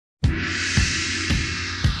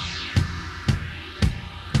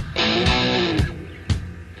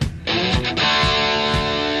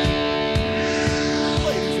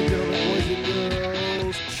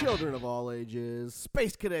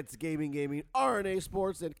Space Cadets Gaming, RNA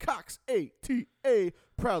Sports, and Cox ATA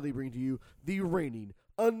proudly bring to you the reigning,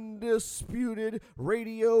 undisputed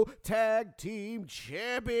radio tag team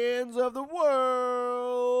champions of the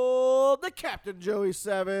world, the Captain Joey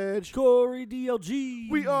Savage, Corey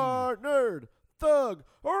DLG. We are Nerd Thug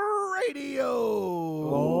Radio.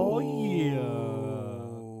 Oh,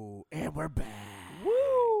 yeah. And we're back.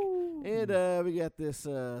 Woo. And we got this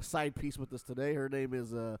side piece with us today. Her name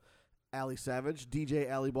is Allie Savage, DJ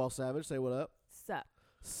Allie Ball Savage. Say what up. Sup.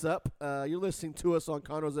 Sup. You're listening to us on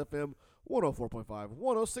Conroe's FM 104.5,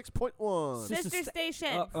 106.1. Sister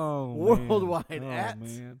station. Worldwide at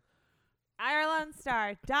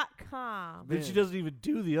IrelandStar.com. Then she doesn't even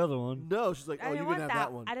do the other one. No, she's like, I oh, you didn't can want have that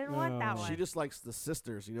that. one. I didn't want that No. one. She just likes the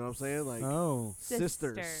sisters, you know what I'm saying? Like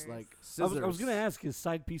Sisters. like I scissors. was going to ask his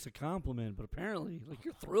side piece a compliment, but apparently, like,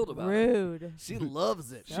 you're thrilled about it. Rude. She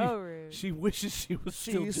loves it. So rude. She wishes she was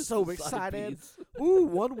still She's just so a side excited. piece. Ooh,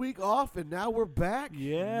 1 week off, and now we're back.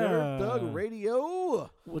 Yeah. Nerd Thug Radio.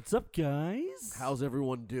 What's up, guys? How's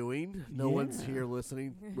everyone doing? No one's Yeah. here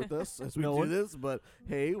listening with us as we No do one? this, but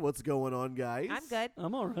hey, what's going on, guys? I'm good.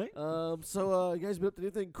 I'm all right. So, you guys been up to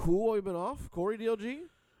anything cool while you've been off? Corey DLG?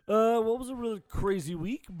 What was a really crazy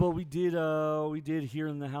week, but we did here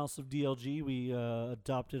in the house of DLG, we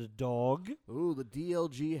adopted a dog. Ooh, the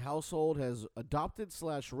DLG household has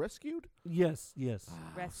adopted/rescued? Yes. See,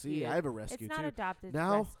 Rescued. I have a rescue It's not too. adopted. It's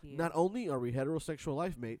Now, rescued. not only are we heterosexual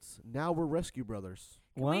life mates, now we're rescue brothers.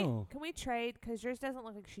 Wow. Can we trade? Because yours doesn't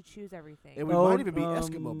look like she chews everything. And we Oh, might even be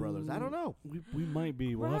Eskimo brothers. I don't know. We might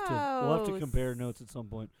be. We'll have to compare notes at some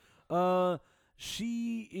point.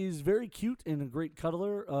 She is very cute and a great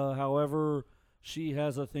cuddler. However, she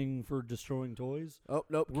has a thing for destroying toys. Oh,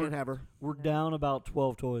 nope, We're- can't have her. We're down about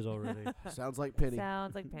 12 toys already. Sounds like Penny.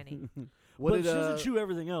 Sounds like Penny. What but did she doesn't chew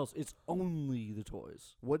everything else. It's only the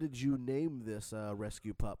toys. What did you name this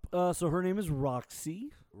rescue pup? So her name is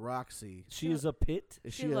Roxy. Roxy. She is a pit.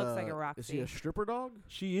 Is She looks like a Is she a Roxy. stripper dog?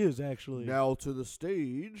 She is actually. Now to the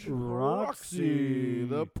stage, Roxy.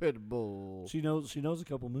 the pit bull. She knows a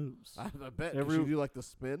couple moves. I bet. Every- Does she do like the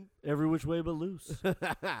spin? Every which way but loose.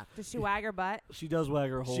 Does she wag her butt? She does wag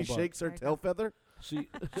her whole She butt. shakes her There you tail feather. She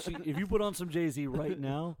if you put on some Jay-Z right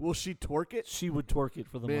now, Will she twerk it? she would twerk it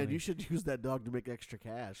for the Man, money. you should use that dog to make extra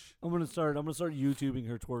cash. I'm gonna start YouTubing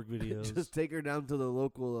her twerk videos. Just take her down to the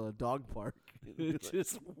local dog park.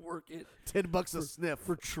 Just work it $10 a sniff.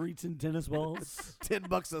 for treats and tennis balls.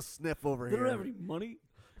 $10 a sniff over They here. don't have any money.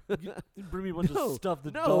 You bring me a bunch of stuff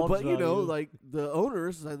that no, dogs but you know, value. like the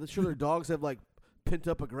owners, I'm sure their dogs have like pent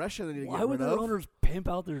up aggression they need to Why get would rid their of. owners pimp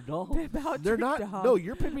out their dog? About They're your not. dog. No,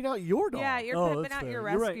 you're pimping out your dog. Yeah, you're Oh, pimping that's out fair. your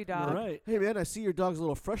You're rescue right. dog. You're right. Hey man, I see your dog's a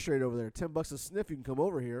little frustrated over there. $10 a sniff, you can come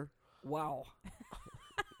over here. Wow.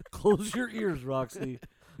 Close your ears, Roxy.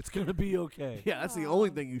 It's gonna be okay. Yeah, that's the only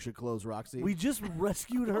thing you should close, Roxy. We just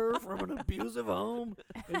rescued her from an abusive home,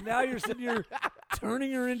 and now you're sitting here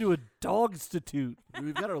turning her into a dog institute.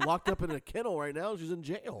 We've got her locked up in a kennel right now. She's in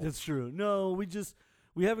jail. That's true. No,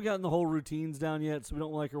 we haven't gotten the whole routines down yet, so we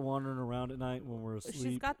don't like her wandering around at night when we're asleep.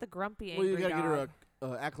 She's got the grumpy, Well, angry you gotta get her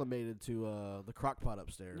dog. acclimated to the crock pot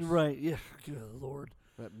upstairs. Right, yeah. Good Lord.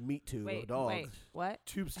 That meat tube Wait, dog. wait, what?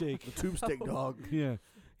 Tube steak. The tube stick dog. Yeah.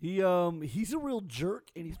 He's a real jerk,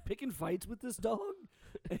 and he's picking fights with this dog.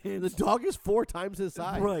 And The dog is 4 times his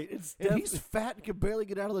size. Right. It's And he's fat and can barely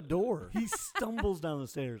get out of the door. he stumbles down the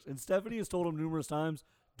stairs, and Stephanie has told him numerous times,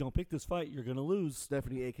 "Don't pick this fight. You're gonna lose."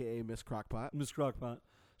 Stephanie, a.k.a. Miss Crockpot. Miss Crockpot.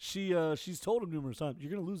 She's told him numerous times, "You're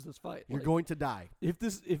gonna lose this fight. You're Like, going to die. if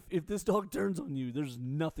this dog turns on you, there's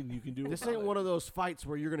nothing you can do." This about ain't it." one of those fights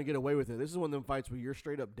where you're going to get away with it. This is one of them fights where you're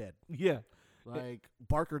straight up dead. Yeah. Like,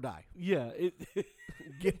 bark or die. Yeah.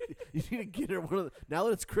 You need to get her one of the, now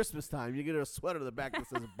that it's Christmas time, you get her a sweater to the back that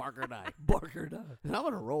says bark or die. Barker die. And I'm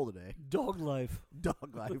on a roll today. Dog life.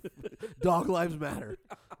 Dog life. Dog lives matter.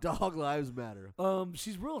 Dog lives matter.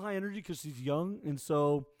 She's real high energy because she's young, and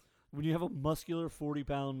so when you have a muscular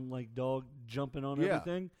 40-pound like dog jumping on Yeah.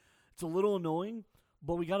 everything, it's a little annoying.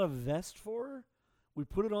 But we got a vest for her. We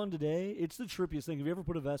put it on today. It's the trippiest thing. Have you ever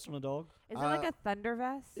put a vest on a dog? Is it like a thunder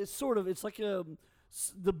vest? It's sort of. It's like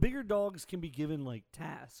the bigger dogs can be given like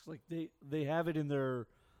tasks. Like they have it in their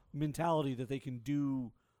mentality that they can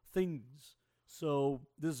do things. So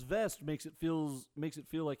this vest makes it feel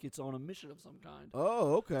like it's on a mission of some kind.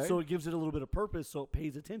 Oh, okay. So it gives it a little bit of purpose, so it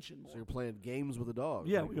pays attention more. So you're playing games with a dog.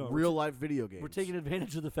 Yeah, like we are. real life video games. We're taking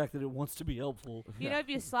advantage of the fact that it wants to be helpful. You know, if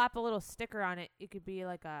you slap a little sticker on it, it could be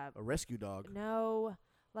like a rescue dog.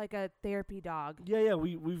 like a therapy dog. Yeah,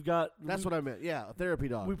 we've got. That's what I meant. Yeah, a therapy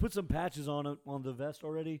dog. We put some patches on it on the vest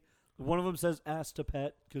already. One of them says "Ask to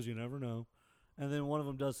Pet" because you never know, and then one of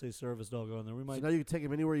them does say service dog on there. We So might. now you can take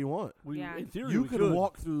him anywhere you want. Yeah. In theory, You we could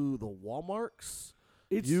walk through the Walmarts.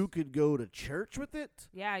 It's You could go to church with it.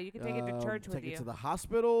 Yeah, you can take it to church with Take you. it to the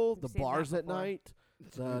hospital, We've the seen that bars at before. night,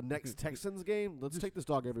 the next Texans game. Let's take this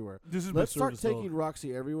dog everywhere. This is Let's my start service taking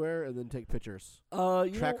Roxy everywhere and then take pictures. dog.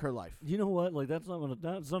 You Track know, her life. You know what? Like that's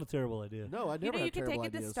not a terrible idea. No, I You never know, you had can terrible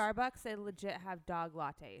take it ideas. to Starbucks. They legit have dog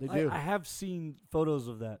lattes. They do. I have seen photos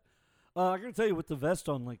of that. I gotta tell you, with the vest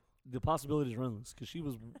on, like the possibilities are endless. Because she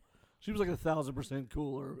was like 1,000%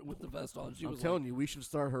 cooler with the vest on. She I'm was telling you, we should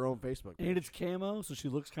start her own Facebook. and it's camo, so she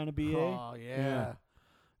looks kind of BA. Oh yeah,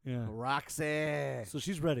 Yeah. Roxanne. So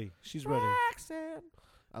she's ready. She's ready. Roxanne.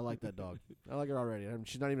 I like that dog. I like her already. I mean,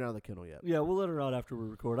 she's not even out of the kennel yet. Yeah, we'll let her out after we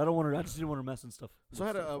record. I don't want her. I just didn't want her messing stuff. So I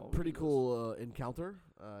had stuff a while we pretty do this. cool encounter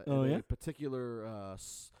Oh, in yeah? a particular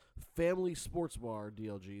family sports bar,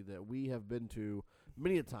 DLG, that we have been to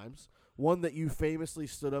many a times. One that you famously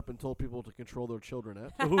stood up and told people to control their children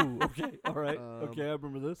at. Ooh, okay, all right, Um, okay. I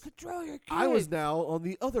remember this. Control your kids. I was now on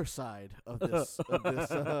the other side of this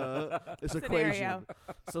this equation. Scenario.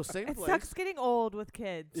 So same It place. sucks getting old with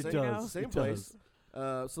kids. It Same, you does. know? Same It place.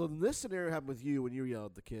 So this scenario happened with you when you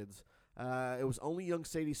yelled at the kids. It was only young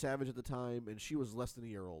Sadie Savage at the time, and she was less than a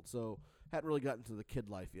year old, so hadn't really gotten to the kid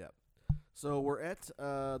life yet. So we're at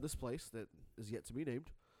this place that is yet to be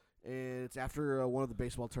named, and it's after one of the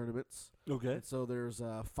baseball tournaments. Okay. And so there's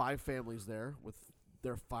 5 families there with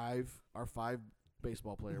our 5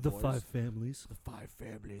 baseball player The boys. 5 families. The 5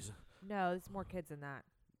 families. No, there's more kids than that.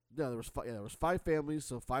 No, there was 5 families,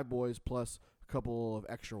 so 5 boys plus a couple of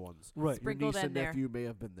extra ones. Right. Sprinkled Your niece in and there. nephew may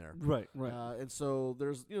have been there. Right. Right. And so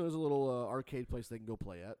there's a little arcade place they can go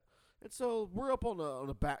play at. And so we're up on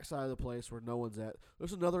the back side of the place where no one's at.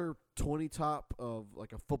 There's another 20 top of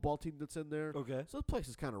like a football team that's in there. okay. So the place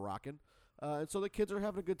is kind of rocking. And so the kids are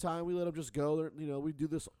having a good time. We let them just go. We do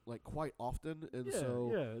this like quite often. And Yeah. so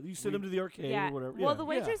Yeah. You send we- them to the arcade Yeah. or whatever. Well, yeah. the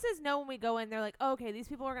waitresses know when we go in. They're like, oh, okay, these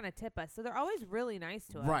people are gonna tip us, so they're always really nice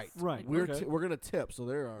to us. right, Right. We're Okay. we're gonna tip. So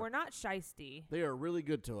We're not shisty. they are really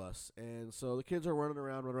good to us. And so the kids are running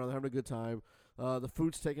around, they're having a good time. The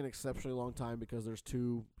food's taking an exceptionally long time because there's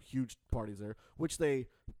 2 huge parties there, which they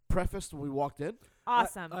prefaced when we walked in.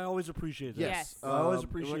 Awesome. I always appreciate that. Yes. I always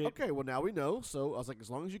and we're like, appreciate. okay, well now we know. So I was like, as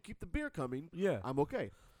long as you keep the beer coming, Yeah. I'm okay.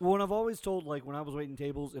 Well, and I've always told, like, when I was waiting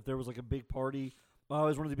tables, if there was like a big party, I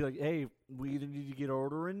always wanted to be like, hey, we either need to get our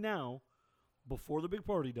order in now, before the big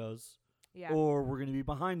party does, yeah. or we're going to be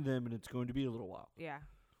behind them and it's going to be a little while. Yeah.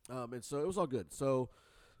 And so it was all good. So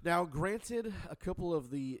now, granted, a couple of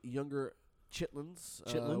the younger chitlins,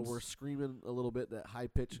 Chitlins? were screaming a little bit, that high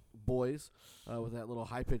pitched boys with that little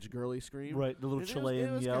high pitched girly scream. Right, the little And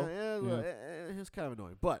Chilean yell. It was kind of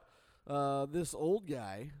annoying. But this old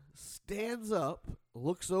guy stands up,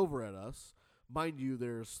 looks over at us. Mind you,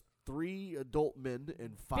 there's 3 adult men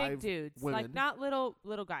and 5 Big dudes, women. like not little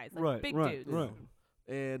guys, like Right, big right, dudes. right.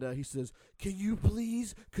 And he says, "Can you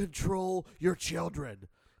please control your children?"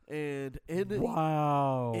 And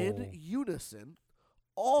Wow. in unison,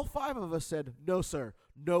 all 5 of us said, "No, sir.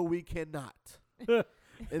 No, we cannot."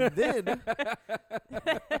 And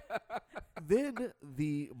then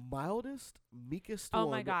the mildest, meekest Oh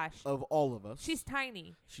one my gosh. of all of us. She's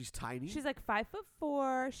tiny. She's tiny. She's like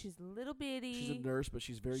 5'4". She's little bitty. She's a nurse, but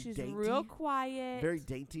she's very She's dainty. real quiet. Very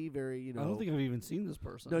dainty. Very, I don't think I've even seen this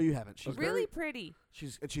person. No, you haven't. She's really very, pretty.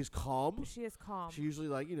 She's calm. She is calm. She usually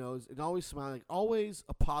and always smiling. Always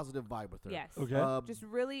a positive vibe with her. Yes. Okay. Just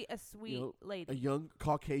really a sweet a lady. young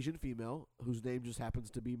Caucasian female whose name just happens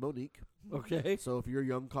to be Monique. Okay. So if you're a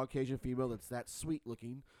young Caucasian female that's that sweet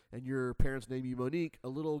looking and your parents name you Monique, a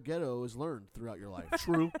little ghetto is learned throughout your life.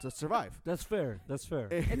 True. To survive. That's fair. That's fair.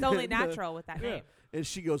 It's only natural with that name. And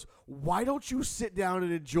she goes, "Why don't you sit down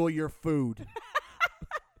and enjoy your food?"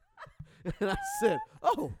 And I said,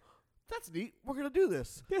 "Oh, that's neat. We're going to do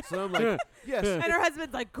this." So I'm like, "Yes." And her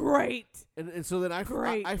husband's like, great. And so then I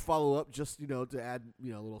Great. follow up just, to add, a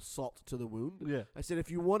little salt to the wound. Yeah. I said,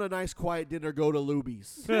 "If you want a nice quiet dinner, go to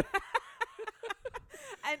Luby's."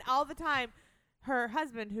 And all the time, her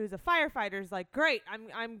husband, who's a firefighter, is like, great,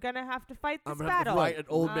 I'm going to have to fight this I'm gonna have to battle. fight an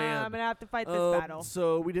old man. I'm going to have to fight this battle.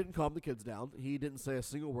 So we didn't calm the kids down. He didn't say a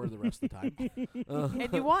single word the rest of the time.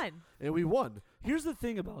 And you won. And we won. Here's the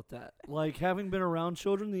thing about that. Like, having been around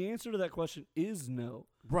children, the answer to that question is no.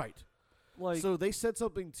 Right. Like, So they said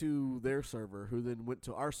something to their server, who then went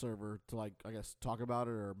to our server to, I guess, talk about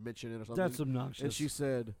it or mention it or something. that's obnoxious. And she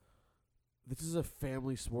said, "This is a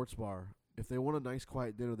family sports bar. If they want a nice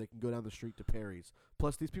quiet dinner, they can go down the street to Perry's.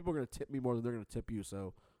 Plus, these people are going to tip me more than they're going to tip you,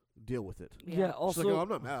 so deal with it." yeah. She's Also, like, "Oh, I'm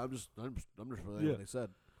not mad. I'm just relaying Yeah. what they said."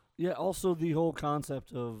 Yeah. Also, the whole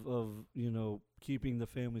concept of keeping the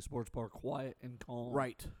family sports bar quiet and calm.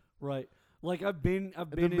 Right. Right. Like I've been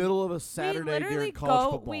In the middle of a Saturday during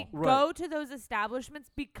college football. We Right. go to those establishments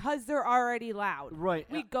because they're already loud. Right.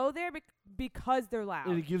 We go there because they're loud.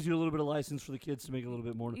 And it gives you a little bit of license for the kids to make a little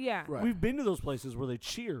bit more. Yeah. Right. We've been to those places where they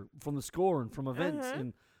cheer from the score and from events, Uh-huh.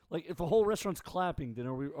 and like if a whole restaurant's clapping, then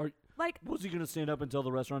Like, was he going to stand up and tell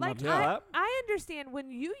the restaurant not like to clap? I understand when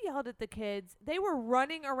you yelled at the kids, they were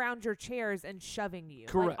running around your chairs and shoving you.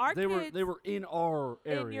 Correct. Like, our they kids were in our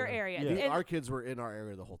area. in your area. Yeah. And- Our kids were in our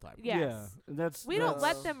area the whole time. Yes. Yeah. And that's We don't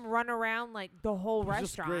that's- let them run around like the whole It's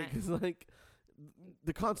just great restaurant. 'cause, like,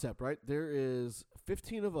 the concept, right? There is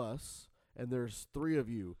 15 of us, and there's 3 of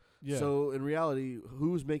you. Yeah. So in reality,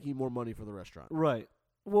 who's making more money for the restaurant? Right.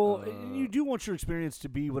 Well, Uh, you do want your experience to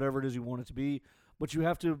be whatever it is you want it to be, but you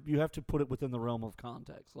have to put it within the realm of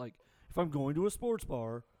context. Like if I'm going to a sports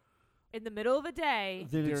bar, In the middle of a day,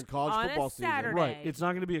 then During it's college on a football season. Saturday. right. It's not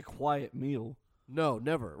going to be a quiet meal. No,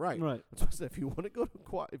 never. Right. Right. That's what I said. If you want to go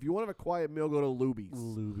to if you want to have a quiet meal, go to Luby's.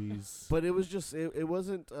 Lubies. But it was just it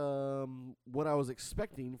wasn't what I was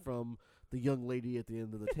expecting from the young lady at the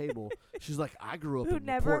end of the table. She's like, I grew up Who in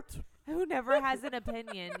never- LaPorte. who never has an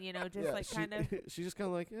opinion, just Yeah, like kind of. she's just kind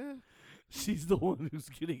of like, yeah. She's the one who's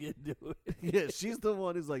getting into it. Yeah, she's the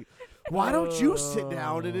one who's like, why don't you sit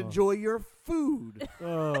down and Oh. enjoy your food?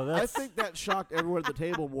 Oh, I that's think that shocked everyone at the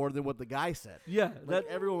table more than what the guy said. yeah. Like That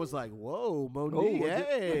everyone was like, "Whoa, Monique, Oh,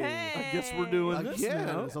 hey!" I guess we're doing this Again.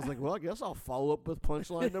 now. So I was like, "Well, I guess I'll follow up with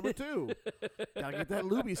punchline number 2. Gotta get that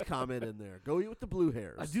Luby's comment in there. Go eat with the blue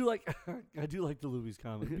hairs." I do like the Lubies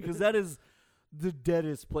comment because that is the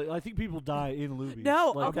deadest place. I think people die in Lubies.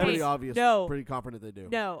 No, Like, okay. that Pretty is- obvious. No. Pretty confident they do.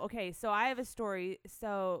 No, okay. So I have a story.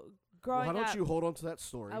 So growing Why don't up. you hold on to that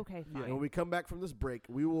story? Okay, Yeah. fine. And when we come back from this break,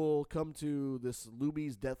 we will come to this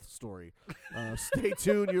Luby's death story. Stay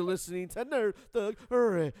tuned. You're listening to Nerd Thug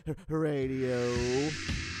Radio.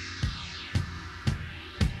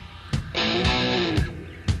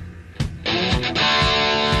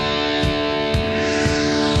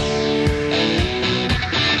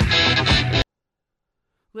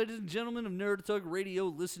 Ladies and gentlemen of Nerd Thug Radio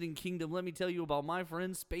Listening Kingdom, let me tell you about my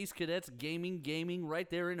friends Space Cadets Gaming right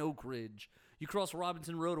there in Oak Ridge. You cross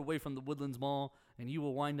Robinson Road away from the Woodlands Mall, and you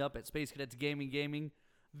will wind up at Space Cadets Gaming,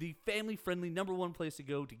 the family-friendly #1 place to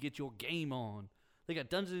go to get your game on. They got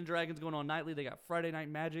Dungeons and Dragons going on nightly. They got Friday Night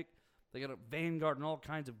Magic. They got a Vanguard and all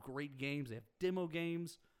kinds of great games. They have demo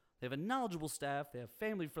games. They have a knowledgeable staff. They have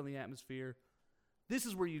family-friendly atmosphere. This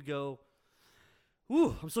is where you go.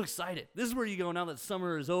 Ooh, I'm so excited. This is where you go now that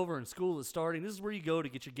summer is over and school is starting. This is where you go to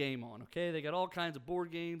get your game on, okay? They got all kinds of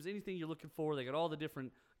board games, anything you're looking for. They got all the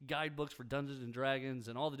different guidebooks for Dungeons and Dragons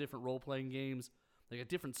and all the different role-playing games. They got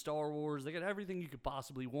different Star Wars. They got everything you could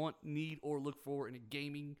possibly want, need, or look for in a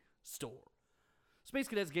gaming store. Space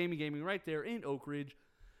Cadets Gaming right there in Oak Ridge.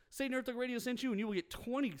 Say Nerd Thug Radio sent you and you will get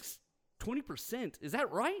 20%. Is that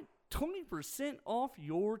right? 20% off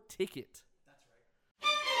your ticket.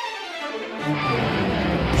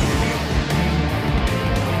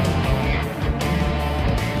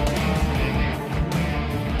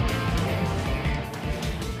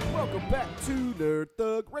 Welcome back to Nerd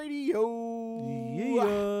Thug Radio.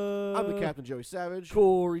 Yeah. I'm the Captain Joey Savage.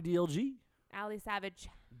 Corey DLG. Allie Savage.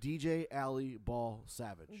 DJ Allie Ball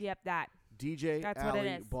Savage. Yep, that. DJ That's what it Allie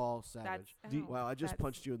is. Ball Savage. That's, Wow, I just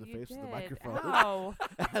punched you in the face with the did. microphone Ow.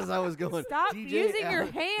 as I was going. Stop DJ using your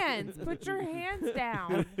Allie- hands. Put your hands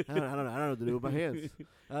down. I don't know what to do with my hands.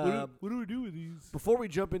 What do we do with these? Before we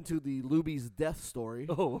jump into the Luby's death story,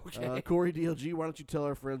 Oh, okay. Corey DLG, why don't you tell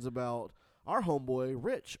our friends about our homeboy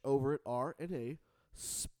Rich over at R&A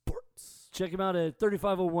Sports? Check him out at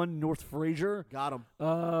 3501 North Fraser. Got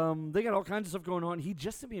him. They got all kinds of stuff going on. He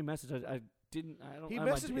just sent me a message. I don't. He I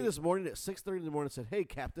might messaged me take- this morning at 6:30 in the morning and said, "Hey,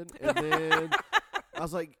 Captain," and then I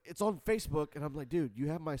was like, "It's on Facebook," and I'm like, "Dude, you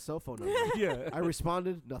have my cell phone number." Yeah. I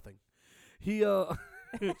responded, nothing. He So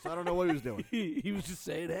I don't know what he was doing. he was just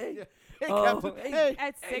saying, hey, Yeah. Hey, Oh, Captain. hey. Hey.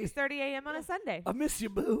 At Hey. 6:30 a.m. on a Sunday. I miss you,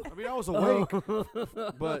 boo. I mean, I was awake,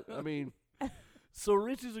 Oh. but I mean, So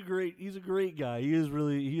Rich is he's a great guy. He is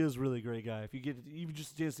really a great guy. If you get even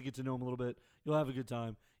just a chance to get to know him a little bit, you'll have a good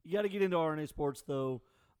time. You got to get into RNA Sports though.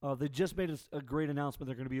 They just made a great announcement.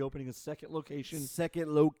 They're going to be opening a second location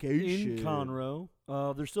second location in Conroe.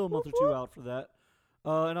 There's still a month or two out for that.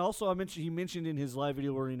 And also, he mentioned in his live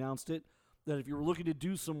video where he announced it that if you were looking to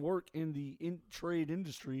do some work in the trade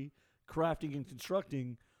industry, crafting and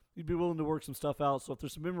constructing, you'd be willing to work some stuff out. So if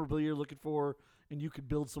there's some memorabilia you're looking for and you could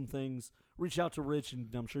build some things, reach out to Rich,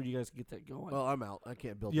 and I'm sure you guys can get that going. Well, I'm out. I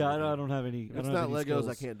can't build. yeah, anything. I don't have any. If I it's don't have not any Legos, skills.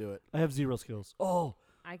 I can't do it. I have zero skills. Oh,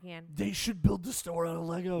 I can. They should build the store out of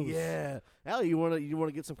Legos. Yeah, Allie, you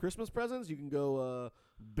wanna get some Christmas presents? You can go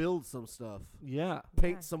build some stuff, Yeah.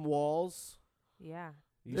 paint Yeah. some walls. Yeah.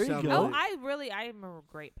 There you sound go. Oh, I'm a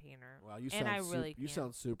great painter. Wow, you and sound I really you can.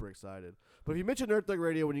 sound super excited. But if you mention Nerd Thug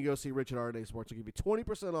Radio when you go see Rich at RNA Sports, he'll give you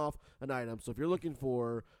 20% off an item. So if you're looking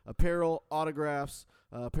for apparel, autographs,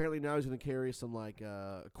 apparently now he's going to carry some like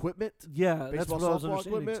equipment. Yeah, that's Baseball, what I was softball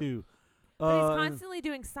understanding equipment. too. But he's constantly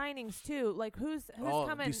doing signings too. Like who's Oh,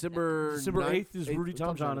 coming? December December 9th 8th is Rudy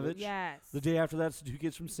Tomjanovich. Yes. The day after that's Two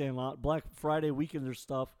Kids from Sandlot. Black Friday weekend, there's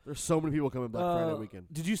stuff. There's so many people coming Black Friday weekend.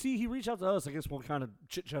 Did you see he reached out to us? I guess we'll kind of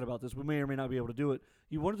chit-chat about this. We may or may not be able to do it.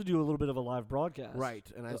 He wanted to do a little bit of a live broadcast. Right.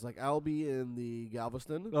 And I was like, I'll be in the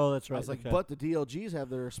Galveston. Oh, that's right. I was like, okay. but the DLGs have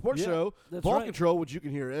their sports Yeah, show, that's Ball right. Control, which you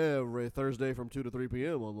can hear every Thursday from 2 to 3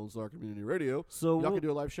 p.m. on Lone Star Community Radio. So Y'all we'll- can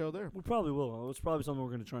do a live show there. we probably will. It's probably something we're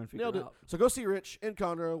going to try and figure Nailed it. out. So go see Rich in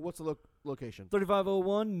Conroe. What's the location?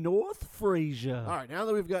 3501 North Fraser. All right, now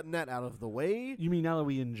that we've gotten that out of the way, You mean now that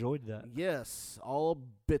we enjoyed that? yes, all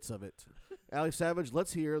bits of it. Allie Savage,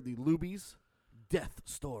 let's hear the Lubies death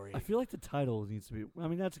story. I feel like the title needs to be. I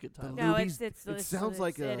mean, that's a good title. No, Lubies, it's it sounds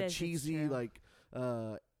like it a is, it's cheesy true. like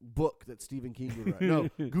book that Stephen King would write. No,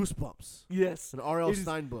 Goosebumps, Yes. an R.L. It is-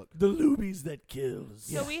 Stein book. The Lubies that kills.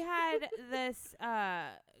 So we had this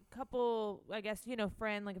couple, I guess,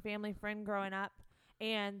 friend, like a family friend growing up,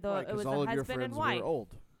 and Right, it was all a of your husband friends and wife. were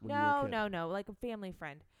old. When you were a kid. No, like a family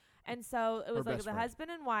friend. And so it was like best the friend.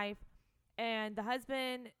 husband and wife, and the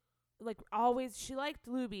husband, like always, she liked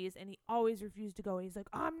Luby's, and he always refused to go. He's like,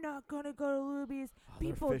 I'm not gonna go to Luby's. Oh, their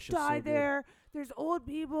People fish is die so good. there. There's old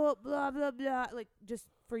people. Blah blah blah. Like just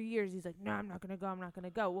for years, he's like, no, I'm not gonna go. I'm not gonna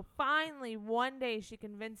go. Well, finally, one day she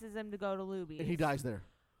convinces him to go to Luby's. And he dies there.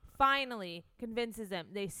 Finally convinces him.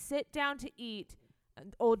 They sit down to eat.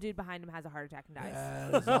 An old dude behind him has a heart attack and dies.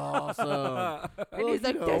 That is awesome. And Well, he's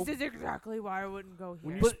like, you know, this is exactly why I wouldn't go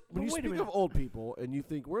when here. you, But- when you wait a speak minute. of old people and you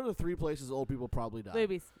think, where are the 3 places old people probably die?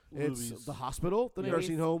 Luby's. It's Luby's. the hospital, the Luby's.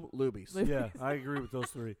 nursing home, Luby's. Luby's. Yeah, I agree with those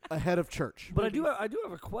three. Ahead of church. But I do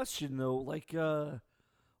have a question though. Like,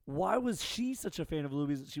 why was she such a fan of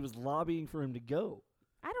Luby's that she was lobbying for him to go?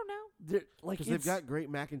 I don't know. Like, Because they've got great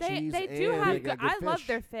mac and They cheese. they and do they have got good. I good love fish.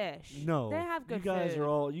 their fish. no. They have good You guys food. are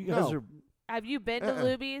all. You guys No. are. Have you been to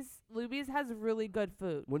Luby's? Luby's has really good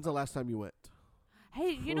food. When's the last time you went?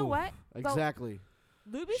 Hey, you know Ooh. what? Exactly.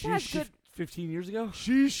 Luby's has Sheesh. good. 15 years ago.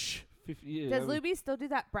 Sheesh. 50, yeah, Does I mean- Luby's still do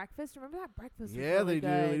that breakfast? Remember that breakfast? Was Yeah, really they do.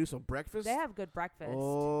 good. They do some breakfast. They have good breakfast.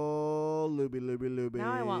 Oh, Luby.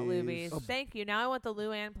 Now I want Luby's. Oh, Thank you. Now I want the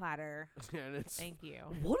Luann platter. and it's, Thank you.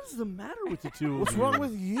 What is the matter with the two? what's of wrong you?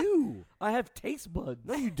 with you? I have taste buds.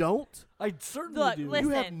 No, you don't. I certainly Look, do. listen.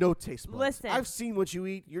 You have no taste buds. Listen. I've seen what you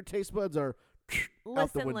eat. Your taste buds are out the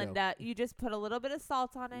Listen, window. Linda, you just put a little bit of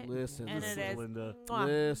salt on it, Listen, and listen, it is. Linda. Mwah.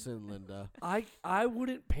 Listen, Linda. I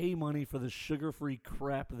wouldn't pay money for the sugar-free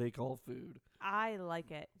crap they call food. I like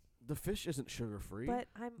it, The fish isn't sugar free. but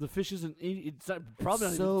I'm. The fish isn't. It's not, probably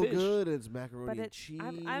it's not so even fish. good. It's macaroni But and it, cheese.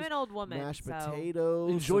 I'm an old woman, mashed so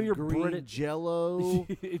potatoes. Enjoy some your green breaded- Jello.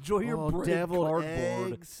 Enjoy your oh, breaded deviled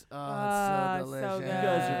cardboard. eggs. Oh, Ah, it's so so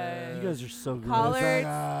delicious. good. You guys are so good. Collard-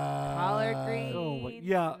 Ah, collard greens. Oh my,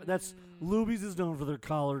 yeah, that's Luby's is known for their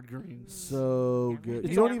collard greens. So good.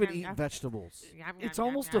 You don't even eat vegetables. It's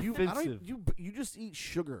almost You, I don't, offensive. you just eat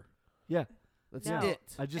sugar. Yeah, That's No. it.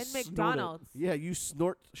 I just And snort McDonald's. Yeah, you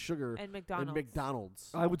snort sugar And in McDonald's.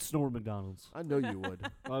 McDonald's. it. I would snort McDonald's. I know you would.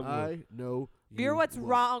 I would. I know you You're what's would.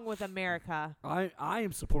 wrong with America. I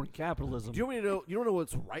am supporting capitalism. Do you want me to know? You don't know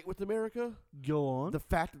what's right with America? Go on. The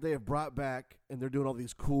fact that they have brought back and they're doing all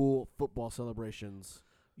these cool football celebrations.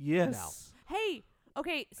 yes. Hey,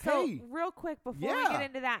 okay, so Hey. real quick before we Yeah. get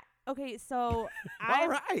into that. Okay, so All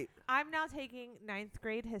right. I'm now taking 9th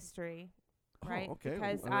grade history, right? Oh, okay.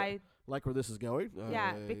 Because Well, I like where this is going.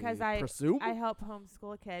 Yeah, because I presume. I help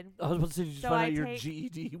homeschool a kid. I was about to say, did you So find I out your take-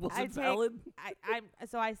 GED I wasn't take- valid?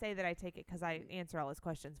 So I say that I take it because I answer all his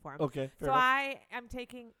questions for him. Okay, fair So enough. I am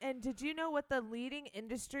taking. And did you know what the leading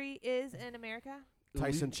industry is in America?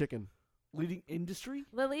 Tyson Lead- chicken. leading industry?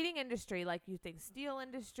 The leading industry, like you think steel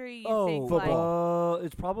industry, you Oh, think football.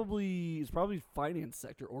 it's probably finance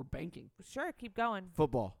sector or banking. like sure, keep going.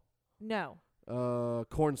 Football. No.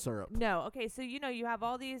 Corn syrup. No. Okay, so you have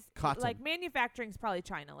all these Cotton. like manufacturing's probably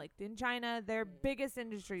China. Like in China, their biggest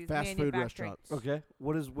industry is Fast food manufacturing. restaurants. Okay,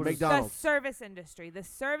 what is The McDonald's. service industry. The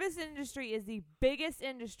service industry is the biggest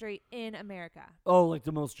industry in America. Oh, like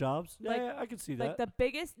the most jobs? Yeah, Like- yeah, I can see Like that.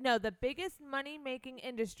 the biggest money making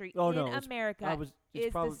industry Oh, in no, it's- America it's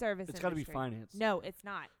is probably, the service It's got to be industry. finance. No, it's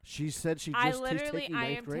not. She said she I just literally taking I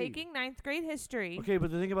ninth am grade. taking 9th grade history. Okay,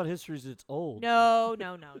 but the thing about history is it's old. No.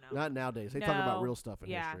 Not nowadays. They No. talk about No. real stuff in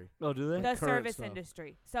Yeah. history. Oh, do they? The current service stuff.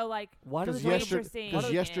 industry. So like, Why do they Because talk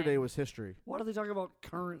yesterday- yesterday and- was history. Why do they talk about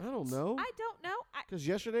current? I don't know. I don't know. Because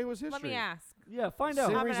yesterday was history. Let me ask. Yeah, find Same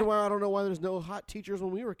out. I'm reason gonna- why I don't know why there's no hot teachers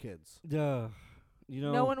when we were kids. You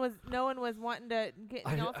know, No one was wanting to get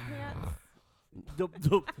I- y'all's pants.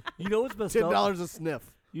 you know what's messed $10 up? a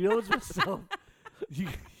sniff. You know what's messed up? You're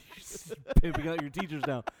pimping out your teachers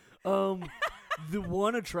now. The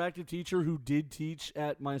one attractive teacher who did teach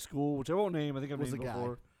at my school, which I won't name, I think I've Was named a guy.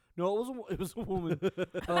 before. No, it was a woman.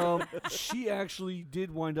 She actually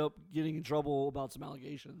did wind up getting in trouble about some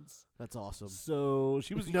allegations. That's awesome. So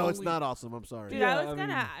she was the No, it's only- not awesome. I'm sorry. Dude, Yeah, I was I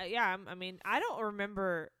gonna. I mean, I don't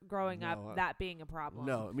remember growing No, up that being a problem.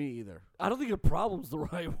 No, me either. I don't think a problem's the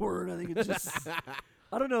right word. I think it's just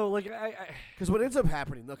I don't know. Like I Because what ends up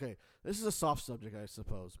happening, okay, this is a soft subject, I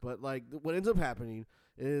suppose, but like what ends up happening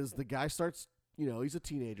is the guy starts, he's a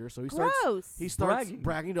teenager, so he starts Gross. Bragging.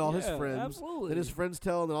 bragging to all his Yeah, friends. absolutely. Then his friends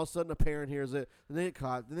tell, and then all of a sudden a parent hears it, and they get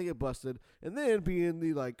caught, then they get busted, and then being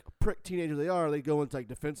the like prick teenager they are, they go into like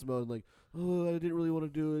defense mode, and like, oh, I didn't really want to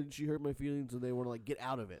do it, and she hurt my feelings, and they want to like get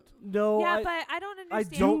out of it. no. yeah, but I don't I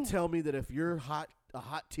understand. Don't tell me that if you're a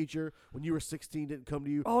hot teacher when you were 16 didn't come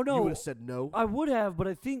to you, Oh, no. you would have said no. I would have, but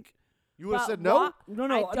I think You would have But said no. wha- no. I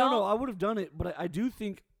No. don't- I would have done it, but I do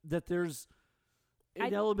think that there's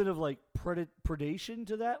an I- element of like predation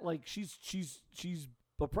to that. Like she's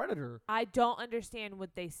a predator. I don't understand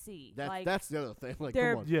what they see. like That's the other thing. Like,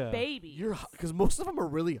 they're come on. Yeah. babies. You're because most of them are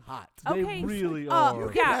really hot. They Okay, really You are. You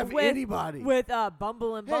Yeah, can have with- anybody. with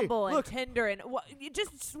Bumble and Hey, Bumble and look. Tinder and what you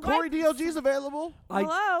just swipe. Corey DLG's available.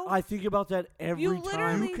 Hello. I think about that every You time.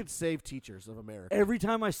 literally- You could save teachers of America. Every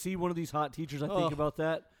time I see one of these hot teachers, I think Ugh. about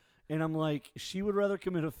that. And I'm like, she would rather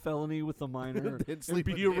commit a felony with a minor Than and sleep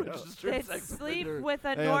be with a you. registered They sex sleep offender. with a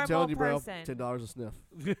Hey, I'm normal telling you, bro. person. $10 a sniff.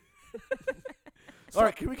 So- All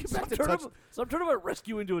right, can we get so back I'm to talking touch? about- So I'm talking about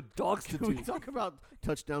rescuing to a dog Can we institute. talk about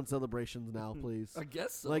touchdown celebrations now, please? I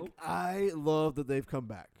guess so. Like, I love that they've come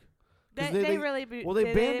back. 'Cause They really be. Well,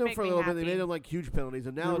 they banned them make for a me little bit. They happy. made them like huge penalties,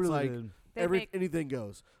 and now They it's really like did. They make- anything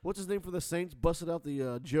goes. What's his name for the Saints? Busted out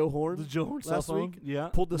the Joe Horn. The Joe Horn cell last phone. week, Yeah.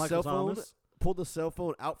 pulled the Michael cell phone. Thomas. Pulled the cell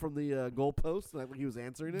phone out from the goalpost, like when he was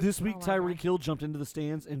answering it. This week, Oh my Tyreek gosh. Hill jumped into the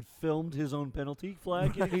stands and filmed his own penalty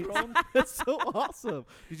flag getting thrown. That's so awesome.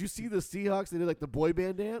 Did you see the Seahawks? They did like the boy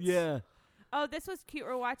band dance. Yeah. Oh, this was cute.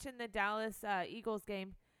 We're watching the Dallas Eagles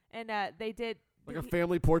game, and they did like a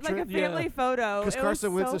family portrait. like a Yeah. family photo. Because It was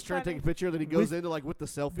Carson Wentz so is trying to funny. take a picture, then he goes With- into like with the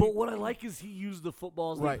selfie. But what I like is he used the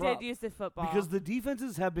football as the Right. Did prop. use the football Because the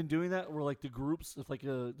defenses have been doing that where, like, the groups, if, like,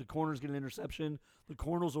 the corners get an interception, the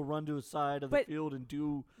corners will run to a side of the But field and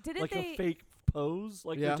do, didn't like, they a fake pose,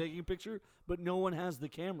 like Yeah. they're taking a picture, but no one has the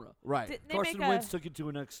camera. right. didn't they Carson make Wentz a took it to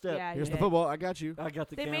a next step. Yeah, Here's he the did. football. I got you. I got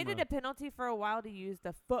the They camera. made it a penalty for a while to use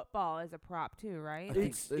the football as a prop too, right? I think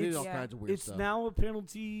It's- they did all yeah. kinds of weird It's stuff. now a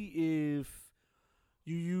penalty if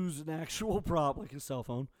you use an actual prop, like a cell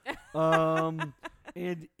phone.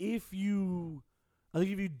 And if you, I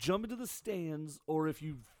think if you jump into the stands or if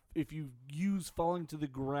you use falling to the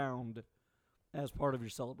ground as part of your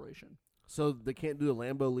celebration. So they can't do the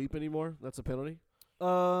Lambo leap anymore. That's a penalty. You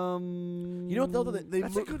know what, though, they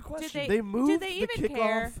that's mo- a good question. they- They moved they the even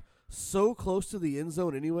care? kickoff so close to the end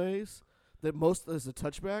zone, anyways, that most is a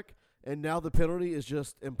touchback, and now the penalty is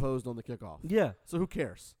just imposed on the kickoff. Yeah, So who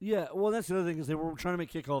cares? yeah. Well, that's the other thing is they were trying to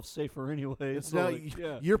make kickoffs safer anyway. It's so now like,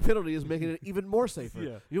 yeah. your penalty is making it even more safer.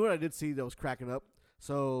 Yeah. You know what I did see that was cracking up?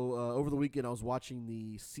 So over the weekend, I was watching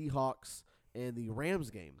the Seahawks and the Rams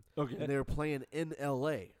game, Okay. and they were playing in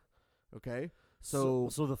L.A. Okay, so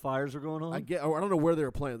so the fires are going on. I don't know where they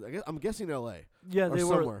were playing. I'm guessing L.A. yeah, or they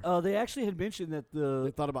somewhere. were. They actually had mentioned that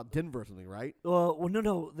They thought about Denver or something, right? Well,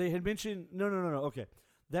 no. They had mentioned no. Okay,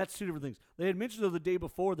 that's two different things. They had mentioned though the day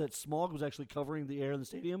before that smog was actually covering the air in the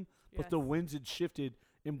stadium, but the Yes. winds had shifted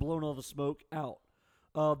and blown all the smoke out.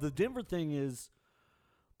 The Denver thing is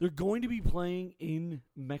they're going to be playing in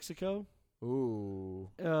Mexico, Ooh.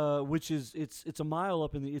 which is it's a mile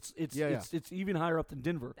up in the it's even higher up than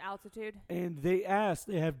Denver. The altitude. And they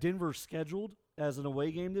have Denver scheduled as an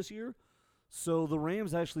away game this year. So the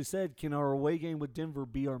Rams actually said, "Can our away game with Denver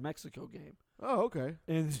be our Mexico game?" Oh, okay.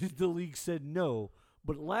 And the league said no.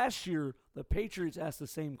 But last year, the Patriots asked the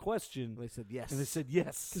same question, They said yes. and they said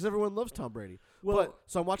yes. because everyone loves Tom Brady. Well, But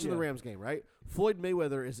so I'm watching the yeah. Rams game, right? Floyd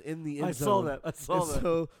Mayweather is in the end I zone. saw that. I saw And that.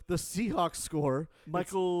 so the Seahawks score.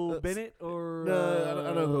 Michael it's- Bennett or or No, I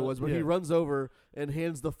don't know who it was, but yeah. he runs over and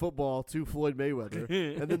hands the football to Floyd Mayweather.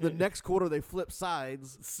 And then the next quarter, they flip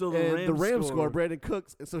sides. So And the Rams score. score, Brandon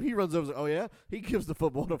Cooks. And so he runs over and says, oh, yeah? He gives the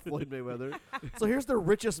football to Floyd Mayweather. So here's the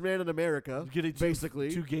richest man in America, Getting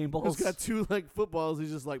basically. two game Who's balls. got two footballs.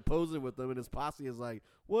 He's just posing with them, and his posse is like,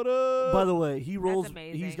 what up? By the way, he rolls. He's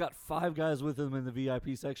amazing. got 5 guys with him in the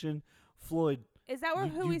VIP section. Floyd, Is that where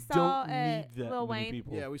who you we saw don't at need that Lil many Wayne?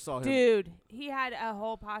 people. Yeah, we saw him. Dude, he had a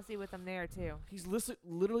whole posse with him there too. He's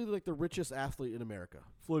literally like the richest athlete in America.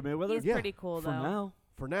 Floyd Mayweather. He's Yeah, pretty cool for though. now.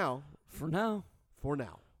 For now. For now.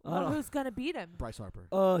 I Well, don't- who's gonna beat him? Bryce Harper.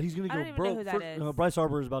 He's gonna I go don't even broke. know who that is. Bryce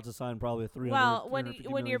Harper is about to sign probably a $300. Well,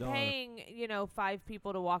 $350 when you're million. paying 5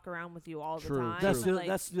 people to walk around with you all the True. time, That's the like,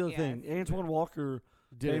 that's the other yeah, thing. Antoine Walker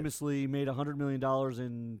Did it. famously made $100 million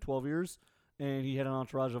in 12 years, and he had an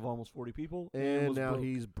entourage of almost 40 people. And was now broke.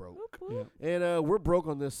 he's broke. Whoop, whoop. Yeah. And we're broke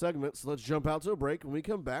on this segment, so let's jump out to a break. When we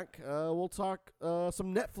come back, we'll talk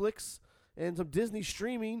some Netflix and some Disney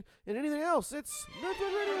streaming and anything else. It's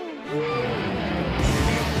Netflix Radio.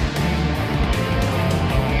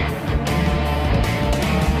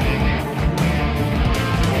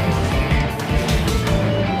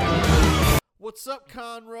 What's up,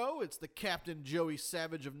 Conroe? It's the Captain Joey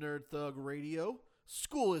Savage of Nerd Thug Radio.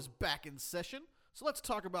 School is back in session, so let's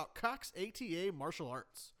talk about Cox ATA Martial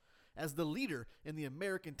Arts. As the leader in the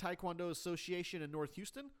American Taekwondo Association in North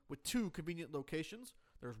Houston, with 2 convenient locations,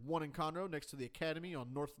 there's one in Conroe next to the Academy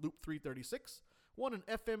on North Loop 336, one in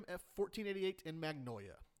FMF 1488 in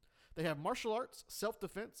Magnolia. They have martial arts,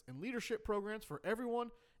 self-defense, and leadership programs for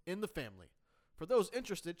everyone in the family. For those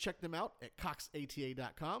interested, check them out at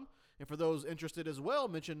coxata.com. And for those interested as well,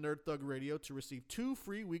 mention Nerd Thug Radio to receive 2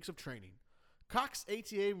 free weeks of training. Cox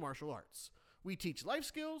ATA Martial Arts. We teach life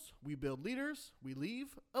skills, we build leaders, we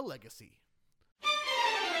leave a legacy.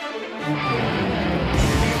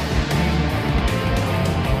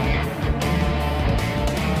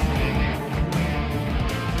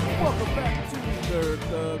 Welcome back to Nerd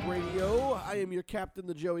Thug Radio. I am your captain,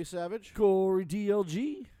 the Joey Savage. Corey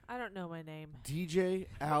DLG. I don't know my name. DJ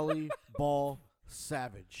Alley Ball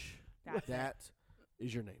Savage. Gotcha. That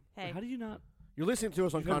is your name. Hey, How do you not? You're listening to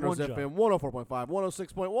us on You got Conroe's one job. FM 104.5,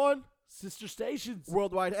 106.1, Sister stations.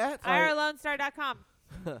 worldwide at. IRLoneStar.com.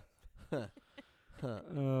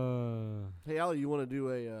 Hey, Allie, you want to do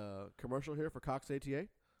a commercial here for Cox ATA?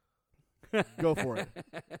 Go for it.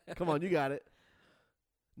 Come on, you got it.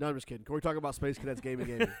 No, I'm just kidding. Can we talk about Space Cadets Gaming?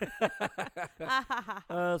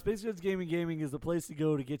 Space Cadets Gaming is the place to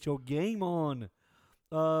go to get your game on.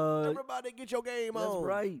 Everybody get your game That's on.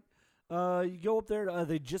 right. You go up there.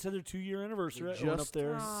 They just had their 2-year anniversary. They I went up just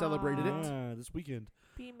there celebrated it. this weekend.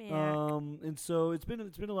 B-Man. And so it's been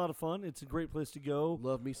a lot of fun. It's a great place to go.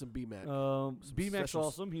 Love me some BMAC. BMAC's special-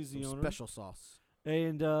 awesome. He's the Some owner. special sauce.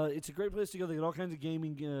 And it's a great place to go. They got all kinds of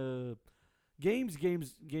gaming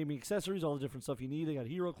gaming accessories, all the different stuff you need. They got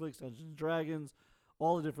HeroClix, Dungeons and Dragons,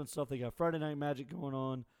 all the different stuff. They got Friday Night Magic going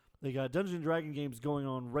on. They got Dungeons and Dragon games going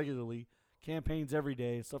on regularly, campaigns every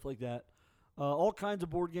day, and stuff like that. All kinds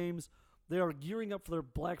of board games. They are gearing up for their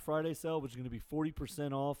Black Friday sale, which is going to be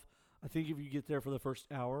 40% off. I think if you get there for the first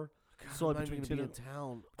hour. So I'm not between even 10 gonna and, be in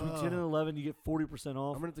town. between 10 and 11, you get 40%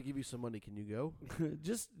 off. I'm gonna have to give you some money. Can you go?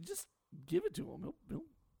 just give it to him.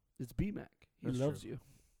 It's BMAC. He That's loves true. you.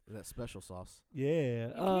 That special sauce. Yeah.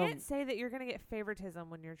 you can't say that you're going to get favoritism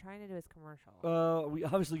when you're trying to do his commercial. We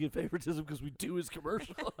obviously get favoritism because we do his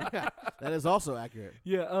commercial. That is also accurate.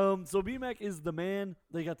 Yeah. So BMAC is the man.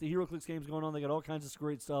 They got the HeroClix games going on. They got all kinds of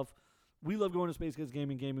great stuff. We love going to Space Kids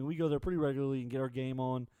Gaming. We go there pretty regularly and get our game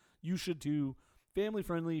on. You should too. Family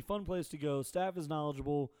friendly, fun place to go. Staff is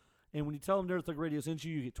knowledgeable. And when you tell them Nerd Thug Radio sent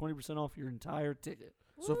you, you get 20% off your entire ticket.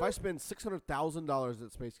 So if I spend $600,000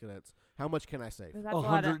 at Space Cadets, how much can I save? That's a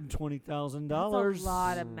lot of, $120,000. that's a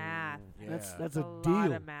lot of math. That's Yeah. a lot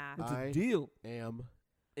deal. of math. That's I- a deal. Am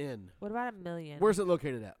in. What about $1 million? Where's it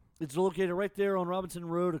located at? It's located right there on Robinson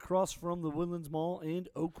Road, across from the Woodlands Mall and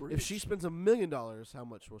Oak Ridge. If she spends $1 million, how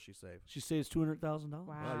much will she save? She saves $200,000. Wow.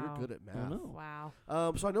 Wow, you're good at I math. know.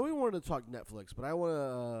 Wow. So I know we wanted to talk Netflix, but I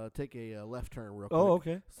want to take a left turn real quick. Oh,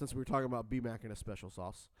 okay. Since we were talking about BMAC and a special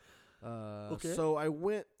sauce. Okay. So I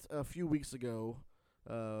went a few weeks ago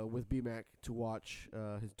with BMAC to watch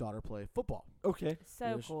his daughter play football. Okay. So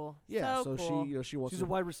Yeah, cool. Yeah, so so cool. she wants She's to a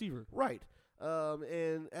wide receiver. right.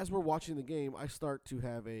 And as we're watching the game, I start to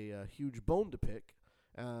have a huge bone to pick,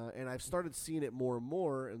 and I've started seeing it more and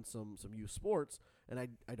more in some youth sports, and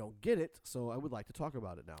I don't get it, so I would like to talk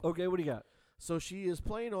about it now. Okay, what do you got? So she is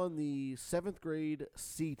playing on the 7th grade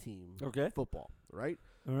C team Okay. football, right?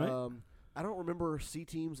 All right. I don't remember C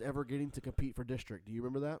teams ever getting to compete for district. Do you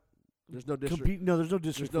remember that? There's no district. compete. No, there's no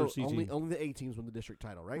district There's for no a C team. only the A teams win the district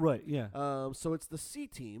title, right? Right. Yeah. So it's the C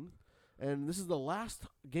team, and this is the last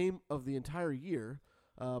game of the entire year.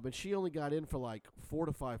 And she only got in for like 4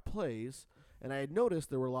 to 5 plays, and I had noticed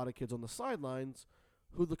there were a lot of kids on the sidelines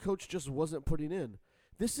who the coach just wasn't putting in.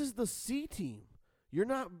 This is the C team. You're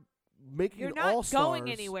not making You're it not all-stars.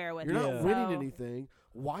 going anywhere with You're it. not Yeah. winning so anything.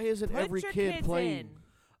 Why isn't put every your kid kids playing?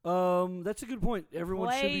 That's a good point. Everyone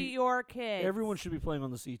Play should be. your kids. Everyone should be playing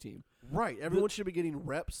on the C team. Right. Everyone should be getting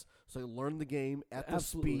reps so they learn the game at the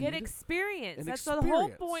Absolutely. speed. get experience. and That's the whole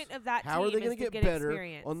experience. point of that How team. are they going gonna to get better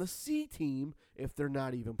experience. on the C team if they're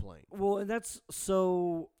not even playing? Well, and that's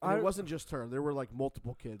so. And it wasn't just her. There were like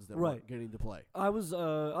multiple kids that Right. weren't getting to play. I was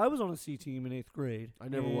on a C team in 8th grade. I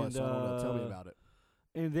never was, so I don't know. Tell me uh, about it.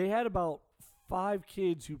 And they had about 5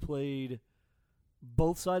 kids who played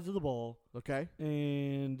both sides of the ball, Okay.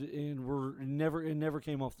 and were never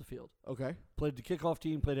came off the field. Okay. Played the kickoff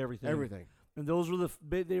team, played everything. Everything. And those were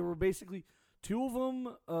they were basically 2 of them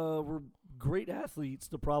were great athletes.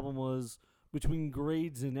 The problem was between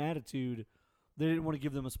grades and attitude, they didn't want to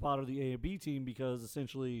give them a spot on the A and B team because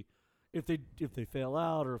essentially, if they fail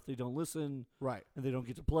out or if they don't listen Right. and they don't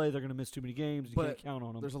get to play, they're going to miss too many games. You But can't count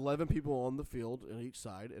on them. There's 11 people on the field on each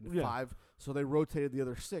side and Yeah. 5, so they rotated the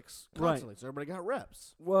other 6 Right. constantly. So everybody got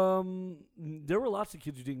reps. There were lots of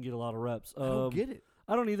kids who didn't get a lot of reps. I don't get it.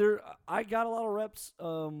 I don't either. I got a lot of reps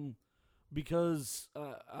because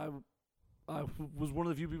I was one of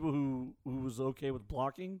the few people who was okay with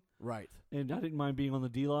blocking, Right. and I didn't mind being on the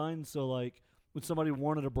D line. So like when somebody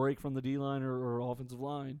wanted a break from the D line or offensive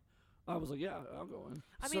line, I was like, yeah, I'll go in.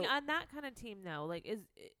 I So- mean, on that kind of team, though, like,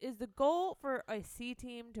 is the goal for a C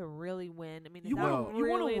team to really win? I mean, is You that want to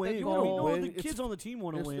really win. the You goal? know, the It's- kids on the team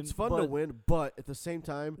want to It's, win. it's fun to but win, but at the same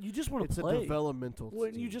time, You just want it's to a play. developmental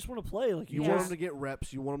When team. you just want to play, like You Yeah. want them to get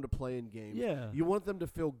reps. You want them to play in games. yeah. You want them to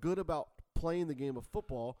feel good about playing the game of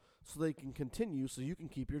football so they can continue so you can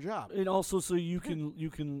keep your job. And also, so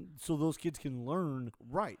so those kids can learn.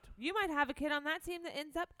 Right. You might have a kid on that team that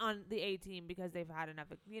ends up on the A team because they've had enough,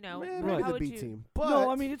 Maybe Right. how the would B you- team. But No,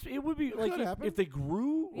 I mean it would be It like could happen. if they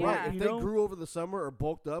grew, Yeah. right, if you they know? grew over the summer or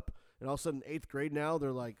bulked up and all of a sudden 8th grade now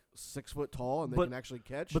they're like 6 foot tall and they But- can actually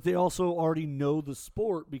catch. But they also already know the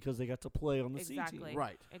sport because they got to play on the C Exactly. team.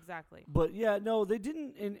 right. Exactly. But yeah, no, they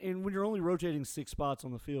didn't. And when you're only rotating 6 spots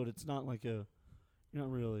on the field, it's not like you're not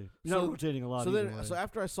really. You're So- not rotating a lot. So either then, way. so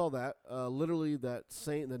after I saw that, literally the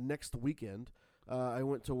next weekend, I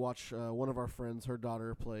went to watch one of our friends. Her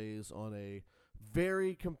daughter plays on a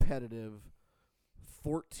very competitive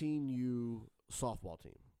 14U softball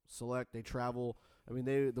team. Select. They travel. I mean,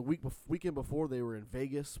 the weekend before they were in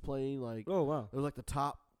Vegas playing. Like oh wow, it was like the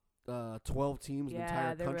top 12 teams in the Yeah,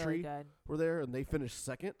 entire they're country really good. were there, and they finished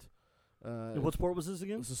second. and what sport was this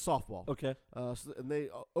again? This is softball. Okay, And they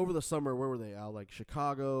over the summer, where were they? Out like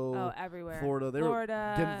Chicago, Oh, everywhere. Florida. They were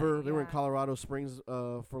Florida, Denver. They were in yeah. Colorado Springs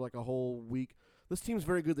for like a whole week. This team's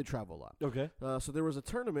very good. They travel a lot. okay, So there was a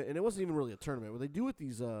tournament, and it wasn't even really a tournament. What they do with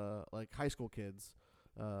these like high school kids,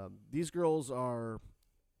 these girls are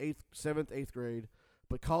 7th, 8th grade,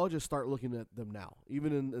 but colleges start looking at them now,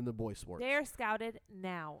 even in the boys' sports. They're scouted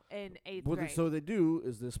now in 8th What they, grade. so they do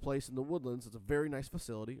is this place in the Woodlands. It's a very nice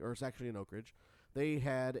facility, or it's actually in Oak Ridge. They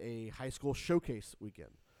had a high school showcase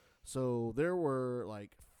weekend. So there were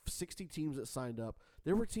like 60 teams that signed up.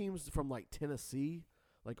 There were teams from like Tennessee,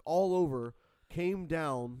 like all over, came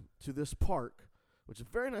down to this park, which is a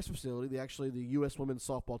very nice facility. The U.S. women's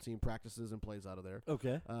softball team practices and plays out of there.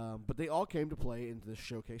 okay. But they all came to play into this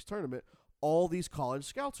showcase tournament. All these college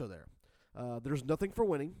scouts are there. There's nothing for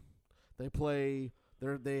winning. They play.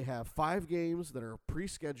 They have 5 games that are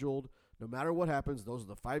pre-scheduled. No matter what happens, those are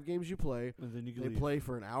the 5 games you play. And then you can They leave. play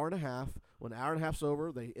for an hour and a half. When an hour and a half's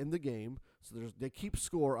over, they end the game. So they keep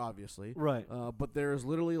score, obviously. Right. But there's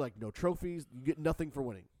literally like no trophies. You get nothing for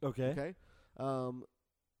winning. Okay. Okay.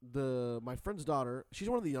 My friend's daughter, she's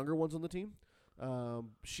one of the younger ones on the team.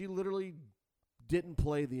 She literally didn't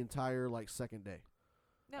play the entire like second day.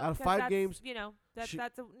 No, out of 'cause 5 that's, games, that's she-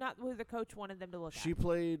 not who the coach wanted them to look She at.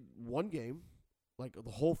 played 1 game, like the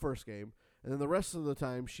whole first game, and then the rest of the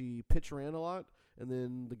time she pitch ran a lot. And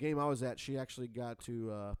then the game I was at, she actually got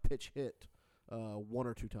to pitch hit 1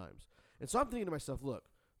 or 2 times. And so I'm thinking to myself, look,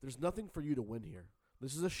 there's nothing for you to win here.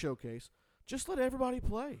 This is a showcase. Just let everybody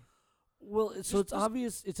play. Well, so it's just-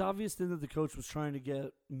 obvious. It's obvious then that the coach was trying to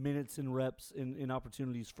get minutes and reps and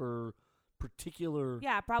opportunities for particular.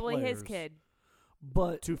 Yeah, probably his players. kid.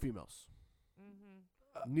 But 2 females.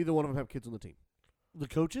 Mm-hmm. Neither one of them have kids on the team. the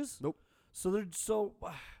coaches. Nope. So they're so.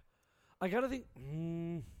 I gotta think.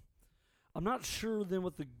 I'm not sure then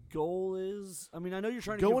what the goal is. I mean, I know you're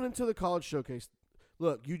trying to. Going into the college showcase,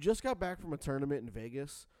 Look, you just got back from a tournament in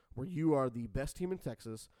Vegas where you are the best team in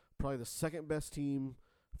Texas, probably the second best team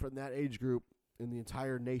from that age group in the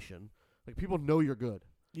entire nation. Like, people know you're good.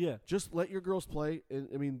 Yeah. Just let your girls play. And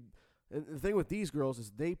the thing with these girls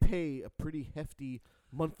is they pay a pretty hefty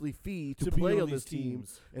monthly fee to be play on these this team.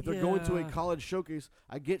 teams. If they're going to a Yeah. college showcase,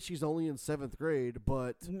 I get she's only in 7th grade,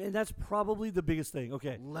 but And that's probably the biggest thing.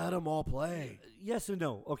 Okay. let them all play. Yes and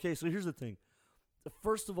no. Okay, so here's the thing.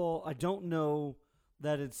 First of all, I don't know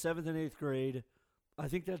that in 7th and 8th grade, I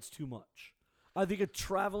think that's too much. I think a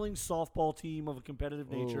traveling softball team of a competitive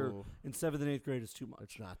nature Oh. in 7th and 8th grade is too much.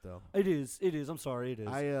 It's not, though. It is. It is. I'm sorry. It is.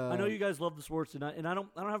 I know you guys love the sports, and I don't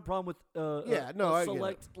have a problem with Yeah, no, a I get it.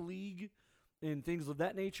 select league and things of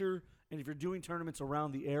that nature. And if you're doing tournaments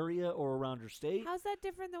around the area or around your state, How's that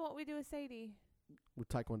different than what we do with Sadie? With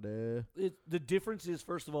Taekwondo. the difference is,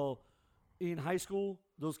 first of all, in high school,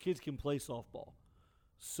 those kids can play softball.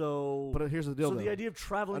 So, But here's the deal, so though. the idea of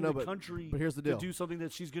traveling I know, the country but here's the to deal. do something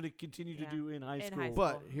that she's going to continue to Yeah. do in high In school. high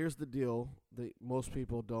But school. here's the deal that most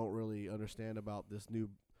people don't really understand about this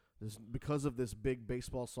because of this big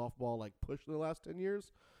baseball softball like push in the last 10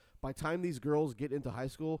 years. By the time these girls get into high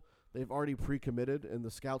school, they've already pre-committed and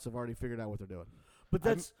the scouts have already figured out what they're doing. But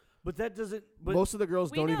that doesn't. But Most of the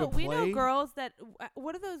girls don't even play. We know girls that.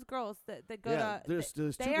 What are those girls that go Yeah, to? there's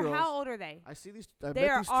two they are. girls. How old are they? I see these. They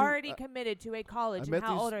are already committed to a college. And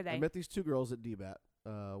how old are I they? met these two girls at DBAT.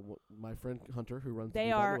 My friend Hunter, who runs They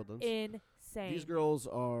DBAT are Woodlands. insane. These girls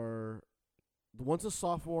are. One's a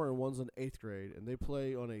sophomore and one's in 8th grade, and they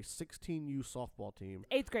play on a 16U softball team.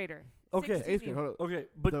 8th grader. Okay. 16 8th grade. Hold on. okay,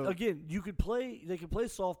 but The- again, you could play. They can play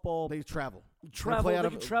softball. They travel. travel. They, They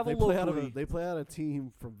can travel locally. they play out of a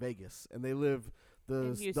team from Vegas, and they live.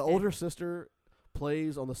 In The Houston. older sister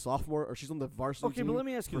plays on the sophomore, or she's on the varsity Okay, team but let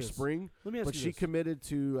me ask you for this. spring. Let me ask But you she this. committed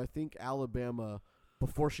to, I think, Alabama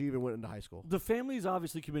before she even went into high school. The family's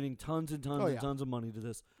obviously committing tons and tons Oh, and yeah. tons of money to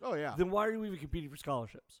this. Oh yeah. Then why are you even competing for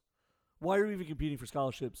scholarships? Why are you even competing for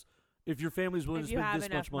scholarships if your family's willing If to you spend have this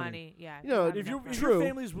enough much money? yeah. You know, have If, enough if money. your True.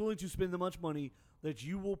 family's willing to spend the much money that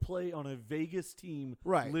you will play on a Vegas team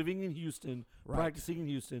Right. living in Houston, Right. practicing in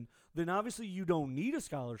Houston, then obviously you don't need a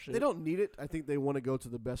scholarship. They don't need it. I think they want to go to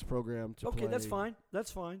the best program to Okay, play. that's fine.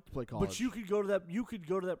 That's fine. To play college. But you could go to that. You could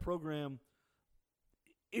go to that program.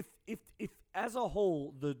 If as a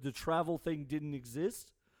whole the travel thing didn't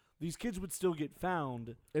exist, these kids would still get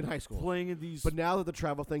found in high school. playing in these. But now that the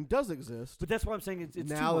travel thing does exist, But that's why I'm saying it's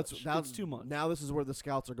now too it's much. now, It's too much. Now this is where the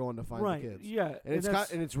scouts are going to find right? the kids. Yeah, And it's that's-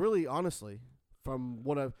 got, and it's really honestly, from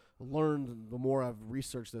what I've learned, the more I've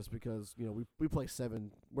researched this, because we play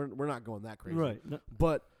 7. We're not going that crazy. right. No,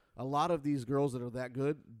 But a lot of these girls that are that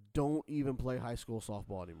good don't even play high school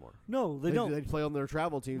softball anymore. no, they don't. They play on their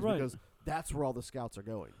travel teams Right. because that's where all the scouts are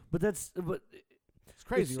going. But It's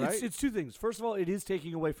crazy, it's, right? It's two things. First of all, it is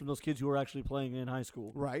taking away from those kids who are actually playing in high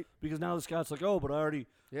school right. because now the scouts like, oh, but I already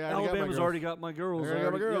Yeah. I already got my Alabama's girls. already got my girls. I already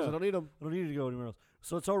got my girls. yeah. I don't need them. I don't need to go anywhere else.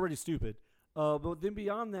 So it's already stupid. But then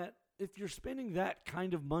beyond that, if you're spending that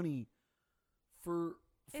kind of money for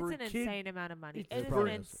It's a an kid, insane amount of money. It It is an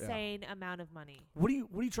probably is, yeah. insane amount of money. what are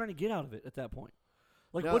you trying to get out of it at that point?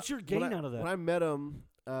 Like, Now, what's your gain when I- out of that? When I met them,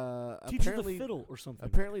 Teach you the apparently, fiddle or something.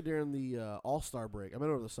 apparently during the All-Star break, I met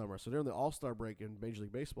over the summer. So during the All-Star break in Major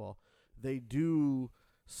League Baseball, they do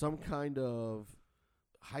some kind of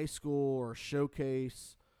high school or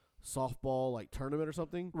showcase softball like tournament or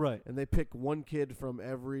something. Right. And they pick one kid from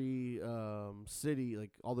every city,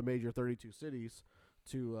 like all the major 32 cities,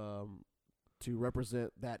 to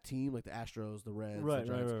represent that team, like the Astros, the Reds, Right,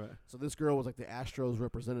 the right, Giants. right. So this girl was like the Astros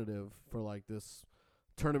representative for like this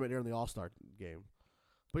tournament during the All-Star game.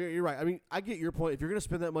 But you're right. I mean, I get your point. If you're going to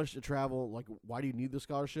spend that much to travel, like, why do you need the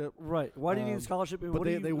scholarship? Why do you need a Um, scholarship? And but what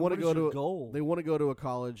they- do you, they what wanna is go your to- goal. They want to go to a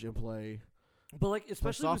college and play. But like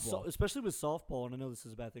especially with softball. especially with softball, and I know this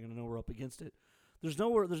is a bad thing, and I know we're up against it. There's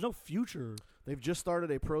no future. They've just started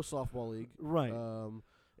a pro softball league. Right.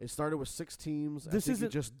 It started with 6 teams. This I think it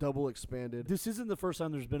isn't- just double expanded. This isn't the first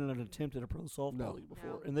time there's been an attempt at a pro softball No. league before,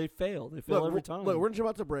 No. and they fail. They fail every time. Look, we're going to jump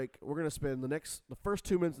out to break. We're going to spend the first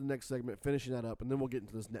 2 minutes of the next segment finishing that up, and then we'll get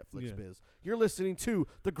into this Netflix Yeah. biz. You're listening to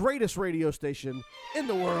the greatest radio station in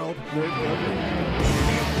the world.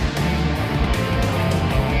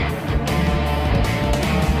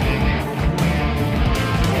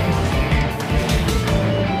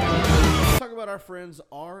 Talk about our friends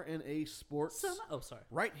R&A Sports. Sorry.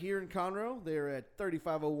 Right here in Conroe. They're at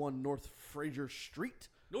 3501 North Fraser Street.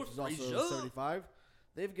 North which is also 75.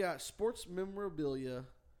 They've got sports memorabilia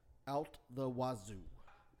out the wazoo.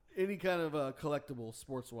 Any kind of collectible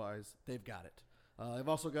sports-wise, they've got it. They've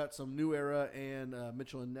also got some New Era and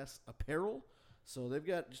Mitchell & Ness apparel. So they've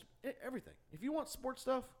got just everything. If you want sports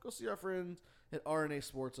stuff, go see our friends at RNA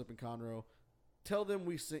Sports up in Conroe. Tell them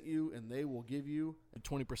we sent you, and they will give you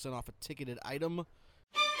 20% off a ticketed item.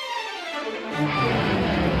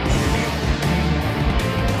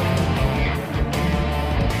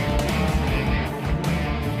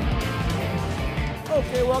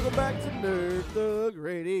 Okay, welcome back to Nerd Thug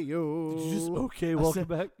Radio. Did you just welcome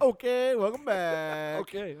back? Okay, welcome back.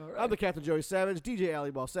 Okay, all right. I'm the Captain Joey Savage, DJ Alley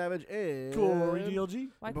Ball Savage, and Corey DLG.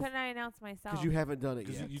 Why couldn't I announce myself? because you haven't done it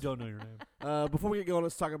Because yet. you don't know your name. Before we get going,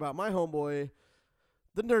 let's talk about my homeboy,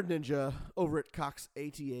 the Nerd Ninja, over at Cox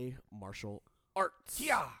ATA Martial Arts.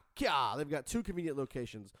 Yeah, they've got 2 convenient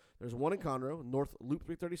locations. There's one in Conroe, North Loop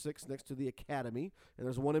 336, next to the Academy, and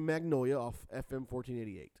there's one in Magnolia off FM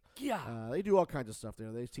 1488. Yeah. They do all kinds of stuff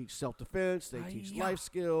there. They teach self-defense. They teach life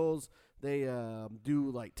skills. They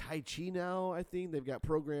do like Tai Chi now, I think. They've got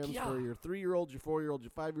programs for your 3-year-olds, your 4-year-olds,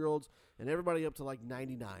 your 5-year-olds, and everybody up to like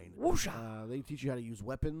 99. They teach you how to use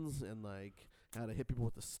weapons and like how to hit people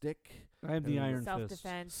with a stick. I am the Iron Fist.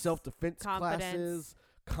 Self-defense. Self-defense Confidence. classes.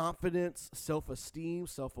 Confidence, self-esteem,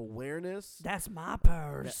 self-awareness. That's my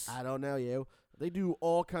purse. I don't know, yo. They do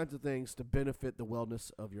all kinds of things to benefit the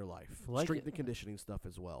wellness of your life. Like Strength it. and conditioning stuff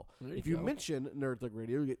as well. There If you you go. mention Nerd Thug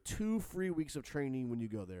Radio, you get 2 free weeks of training when you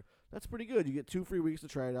go there. That's pretty good. You get 2 free weeks to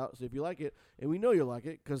try it out. So if you like it, and we know you'll like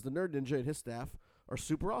it, because the Nerd Ninja and his staff are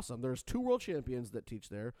super awesome. There's 2 world champions that teach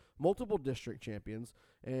there, multiple district champions,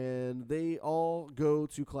 and they all go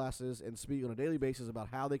to classes and speak on a daily basis about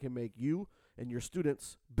how they can make you and your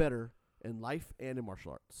students better in life and in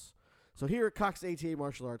martial arts. So here at Cox ATA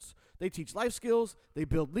Martial Arts, they teach life skills, they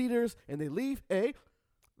build leaders, and they leave a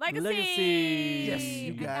Legacy. Yes,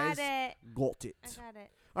 you guys I got it. got it.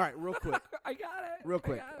 All right, real quick. I got it. Real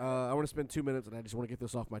quick. I want to spend 2 minutes, and I just want to get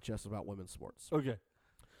this off my chest about women's sports. Okay.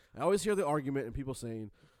 I always hear the argument and people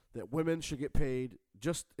saying that women should get paid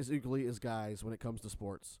just as equally as guys when it comes to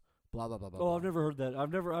sports. Blah, blah, blah, blah. Oh, blah. I've never heard that.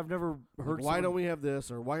 I've never heard. Like, why don't we have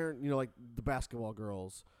this? Or why aren't, like the basketball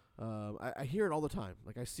girls? I hear it all the time.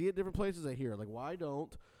 Like, I see it different places. I hear it. Like, why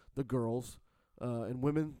don't the girls and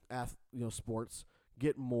women sports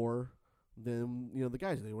get more than the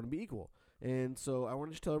guys? They want to be equal. And so I want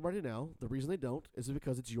to just tell everybody now, the reason they don't is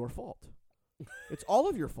because it's your fault. It's all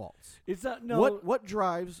of your faults. It's not. No. What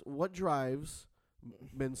drives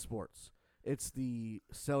men's sports? It's the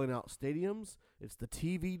selling out stadiums. It's the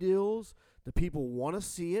TV deals. The people want to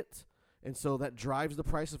see it, and so that drives the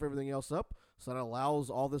price of everything else up. So that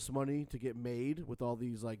allows all this money to get made with all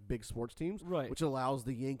these like big sports teams, Right. which allows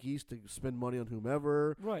the Yankees to spend money on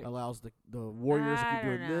whomever. Right. Allows the Warriors to keep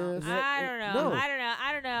doing this. I don't know. No.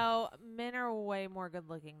 I don't know. Men are way more good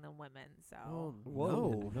looking than women, so. Oh,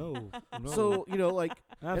 Whoa. no. No. So like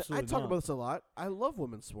and Absolutely I talk not. about this a lot. I love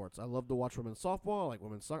women's sports. I love to watch women's softball. I like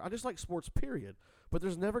women's soccer. I just like sports, period. But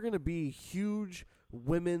there's never going to be huge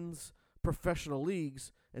women's professional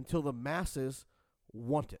leagues until the masses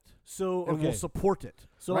want it So and will support it.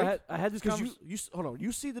 So right? I had this Because conversation. you hold on.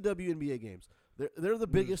 You see the WNBA games. They're the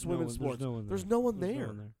biggest women's sports. There's no one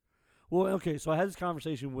there. Well, okay. So I had this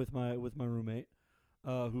conversation with my roommate,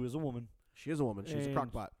 who is a woman. She is a woman. She's a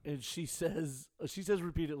crockpot. And she says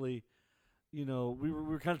repeatedly, we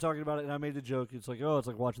were kind of talking about it, and I made the joke. It's like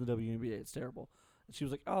watching the WNBA. It's terrible. And she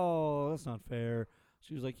was like, "Oh, that's not fair."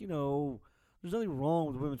 She was like, there's nothing wrong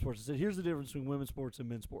with women's sports. I said, here's the difference between women's sports and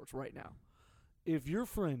men's sports right now. If your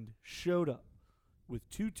friend showed up with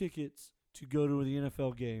 2 tickets to go to the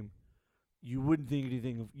NFL game, you wouldn't think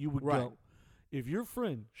anything of. You would Right. go. If your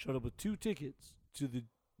friend showed up with 2 tickets to the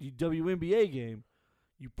WNBA game,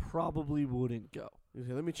 you probably wouldn't go.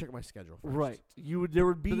 Okay, let me check my schedule first. Right. You would. There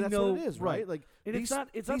would be But that's no. what it is, right? Like And these, it's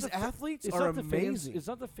not these the athletes it's are not the fans. amazing. It's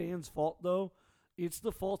not the fans' fault though. It's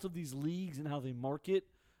the fault of these leagues and how they market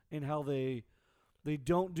and how they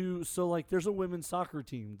don't do. So like, there's a women's soccer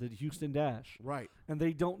team, the Houston Dash, Right. and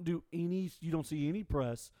they don't do any. You don't see any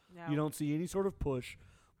press. No. You don't see any sort of push.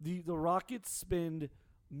 The Rockets spend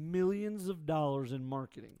millions of dollars in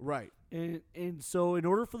marketing, Right. and so in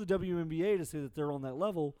order for the WNBA to say that they're on that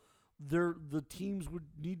level, the teams would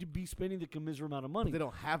need to be spending the commensurate amount of money. But they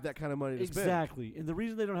don't have that kind of money to spend. Exactly. And the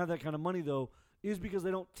reason they don't have that kind of money, though, is because they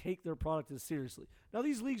don't take their product as seriously. Now,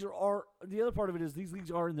 these leagues are the other part of it is these leagues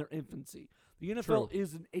are in their infancy. The NFL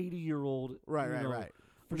is an 80-year-old. Right. you Right. know, Right.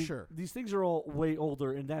 For I mean, sure. These things are all way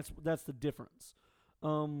older, and that's the difference.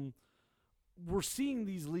 We're seeing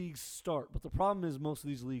these leagues start, but the problem is most of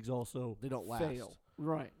these leagues also They don't last. fail.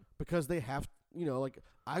 Right. Because they have, like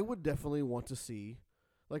I would definitely want to see,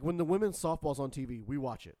 like when the women's softball's on TV, we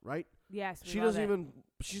watch it, right? Yes. She's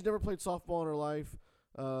never played softball in her life.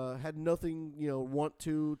 Had nothing, want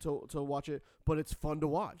to watch it, but it's fun to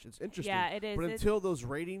watch. It's interesting. Yeah, it is. But until those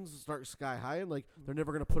ratings start sky high, and they're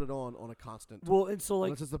never going to put it on a constant. Well, and so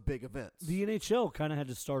unless it's the big events. the NHL kind of had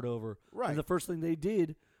to start over. Right. And the first thing they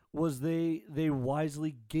did was they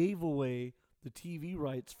wisely gave away the TV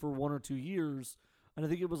rights for 1 or 2 years, and I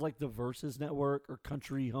think it was like the Versus Network or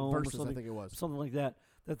Country Home Versus, or something, I think it was. something like that.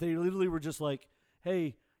 That they literally were just like,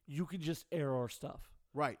 "Hey, you can just air our stuff.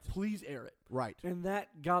 Right. Please air it." Right. And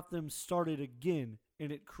that got them started again,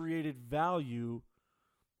 and it created value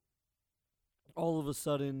all of a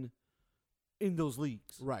sudden in those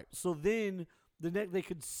leagues. Right. So then they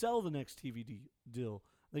could sell the next TV deal.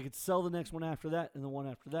 They could sell the next one after that and the one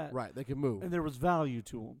after that. Right. They can move. And there was value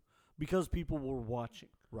to them because people were watching.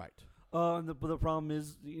 Right. And the problem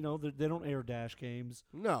is, they don't air dash games.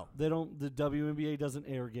 No. They don't. The WNBA doesn't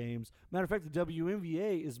air games. Matter of fact, the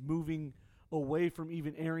WNBA is moving away from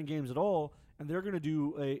even airing games at all, and they're going to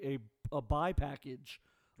do a buy package,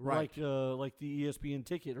 Right. like the ESPN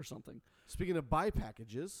ticket or something. Speaking of buy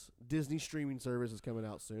packages, Disney streaming service is coming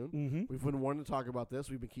out soon. Mm-hmm. We've been wanting to talk about this.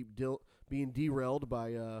 We've been being derailed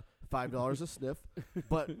by $5 a sniff,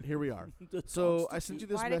 but here we are. So I sent you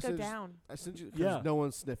this Why'd it go message. down? I sent you because Yeah. no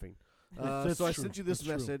one's sniffing. That's So I true. sent you this That's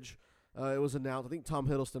true. message. It was announced. I think Tom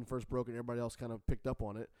Hiddleston first broke it. And everybody else kind of picked up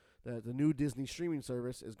on it. That the new Disney streaming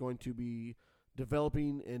service is going to be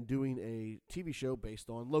developing and doing a TV show based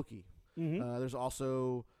on Loki. Mm-hmm. There's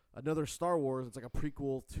also another Star Wars. It's like a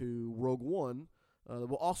prequel to Rogue One that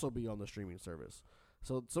will also be on the streaming service.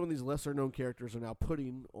 So some of these lesser known characters are now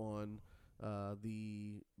putting on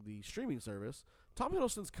the streaming service. Tom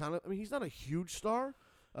Hiddleston's he's not a huge star,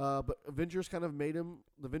 but Avengers kind of made him.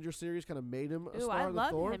 The Avengers series kind of made him a Ooh, star. I in the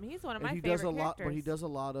love Thor. him. He's one of And my he favorite does a lot, characters. but he does a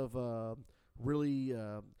lot of really.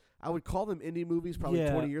 I would call them indie movies probably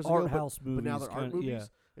yeah, 20 years art ago, house movies, but now they're art kinda- movies. Yeah.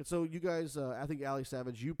 And so you guys, I think Ali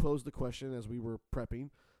Savage, you posed the question as we were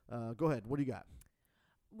prepping. Go ahead. What do you got?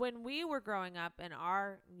 When we were growing up in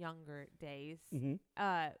our younger days, Mm-hmm.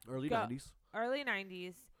 Early Go. 90s. early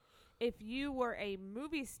 90s, if you were a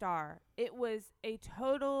movie star, it was a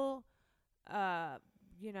total,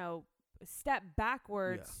 step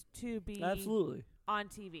backwards to be Absolutely. on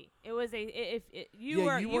TV. It was if you Yeah,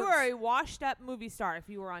 were you you were weren't a washed up movie star if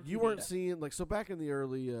you were on TV. You weren't seeing so back in the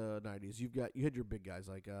early 90s. You had your big guys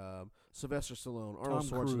like Sylvester Stallone, Arnold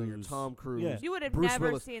Tom Schwarzenegger, Cruise. Tom Cruise. Yeah. You would have Bruce never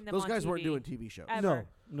Willis. seen them Those on guys TV. weren't doing TV shows. Ever.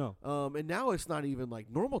 No. And now it's not even like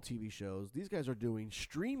normal TV shows. These guys are doing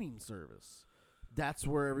streaming service. That's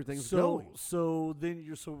where everything's going. So then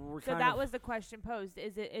we're So kind that of. was the question posed.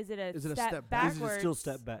 Is it Is it a step step back? Is backwards? it still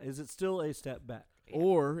step back? Is it still a step back? Yeah.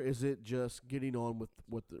 Or is it just getting on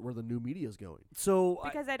with where the new media is going? So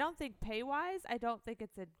Because I don't think pay wise, I don't think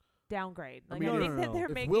it's a downgrade. Like mean, I no, think no, that no. they're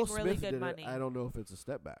If making Will really Smith good did money. it, I don't know if it's a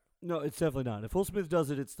step back. no, it's definitely not. If Will Smith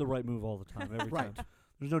does it, it's the right move all the time, every Right. time.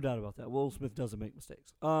 There's no doubt about that. Will Smith doesn't make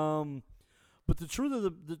mistakes. But the truth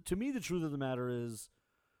of to me, the truth of the matter is,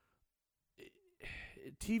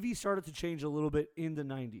 TV started to change a little bit in the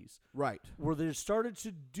 90s, Right. where you started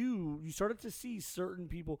to see certain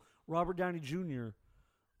people. Robert Downey Jr.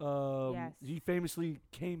 Yes. He famously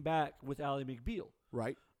came back with Ally McBeal,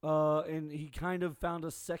 Right. and he kind of found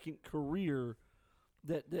a second career.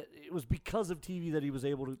 That it was because of TV that he was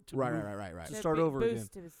able to Right. move- Right. To start over again.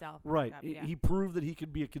 boost himself. Right. Up, He- yeah. He proved that he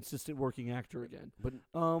could be a consistent working actor again. But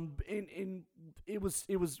And it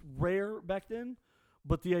was rare back then,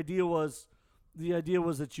 but the idea was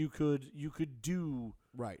that you could do.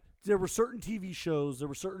 right. There were certain TV shows.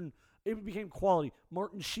 It became quality.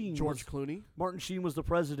 Martin Sheen. George Clooney. Martin Sheen was the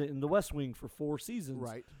president in The West Wing for 4 seasons.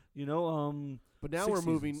 Right. But But now 6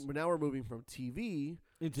 we're moving. seasons. But now we're moving from TV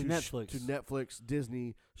into to Netflix. to Netflix,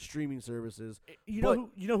 Disney streaming services. You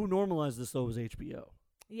know who normalized this though was HBO.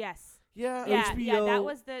 Yes. Yeah. Yeah. HBO That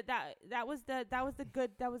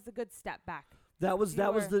was the good step back. That was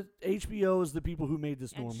the HBO is the people who made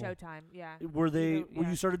this And normal. Showtime. Yeah. Where Yeah.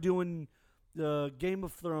 you started doing Game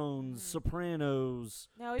of Thrones, Sopranos.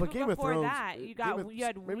 No, But even Game of before Thrones, that, you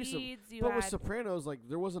had maybe some- Weeds. You But had with Sopranos, like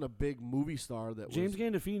there wasn't a big movie star that James was.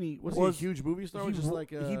 Gandolfini Was he a huge movie star? he Just wa- like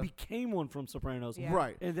he became one from Sopranos. Yeah.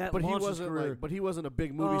 right. And that But he launched his wasn't career. like. But he wasn't a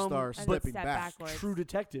big movie star And then stepping step back. backwards. True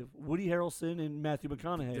Detective, Woody Harrelson and Matthew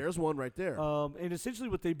McConaughey. There's one right there. And essentially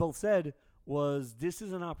what they both said was this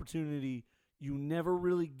is an opportunity you never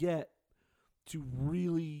really get to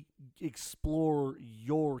really explore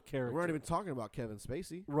your character. We're not even talking about Kevin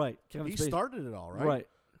Spacey. Right. Kevin He Spacey. started it all, right? Right.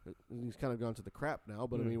 He's kind of gone to the crap now,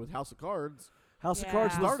 but I Mm. mean, with House of Cards, House of Yeah.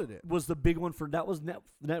 Cards Started it. was the big one that was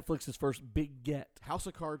Netflix's first big get. House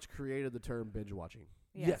of Cards created the term binge watching.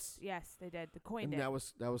 Yes. Yes, they did. They coined and it.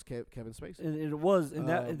 that was Kevin Spacey. And it was, and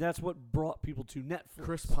Um, that's what brought people to Netflix.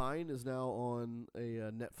 Chris Pine is now on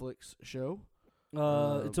a Netflix show.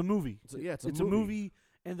 It's a movie. It's a movie,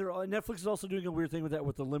 and Netflix is also doing a weird thing with that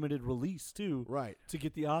with the limited release too, Right. to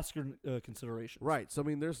get the Oscar consideration. Right. So I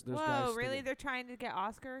mean, there's guys. Whoa, really? sticking- They're trying to get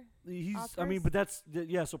Oscar? But that's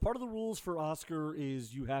so part of the rules for Oscar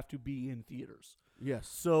is you have to be in theaters. Yes.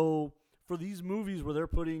 So for these movies where they're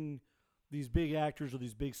putting these big actors or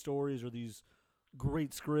these big stories or these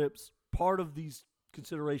great scripts, part of these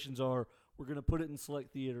considerations are we're going to put it in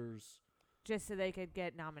select theaters. Just so they could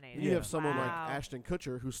get nominated. You have someone like Wow. Ashton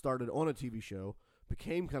Kutcher who started on a TV show,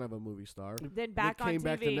 became kind of a movie star, Then back then on came TV.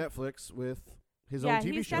 back to Netflix with his yeah, own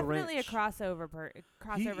TV he's show. definitely Ranch. a crossover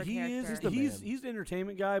He is. character. He's the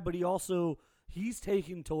entertainment guy, but he's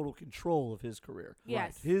taken total control of his career.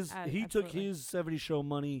 Yes. He took absolutely. his 70 show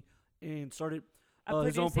money and started A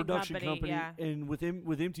his own producing production company, yeah. And with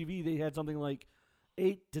MTV, they had something like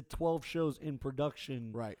 8 to 12 shows in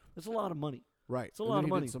production. Right. That's a lot of money. Right. It's a And lot then of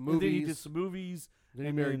he money. Did some And movies. then he did some movies. Then he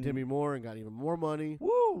and married then- Demi Moore and got even more money.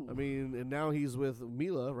 Woo! I mean, and now he's with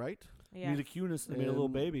Mila, right? Yeah. Mila Kunis. They made a little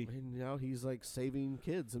And- baby. And now he's like saving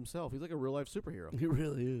kids himself. He's like a real life superhero. He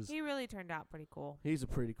really is. He really turned out pretty cool. He's a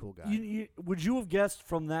pretty cool guy. Would you have guessed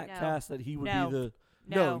from that No. cast that he would No. be the?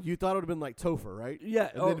 No. you thought it would have been like Topher, right? Yeah.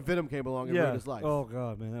 And then Venom came along and ruined his life. Oh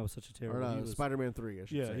god, man, that was such a terrible. or he no, was- Spider-Man 3, I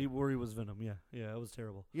should yeah, say. where he was Venom. Yeah, it was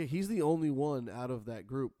terrible. Yeah, he's the only one out of that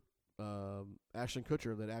group, Ashton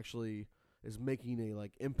Kutcher, that actually is making a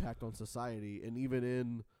like impact on society and even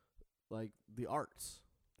in like the arts.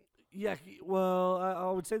 Yeah, well,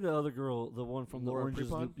 I would say the other girl, the one from the Laura Orange is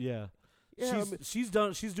the Prepon? yeah. Yeah, I mean- She's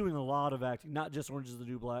doing a lot of acting, not just Orange is the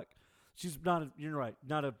New Black. She's not. You're right.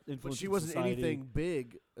 Not a influence. But she in wasn't society. anything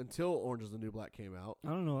big until Orange is the New Black came out. I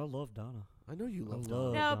don't know. I love Donna. I know you love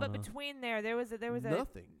love- that. No, but Donna. between there was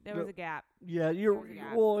Nothing. a gap. Yeah, There you're was a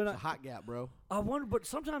gap. well. And It's a hot gap, bro. I wonder, but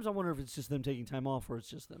sometimes I wonder if it's just them taking time off, or it's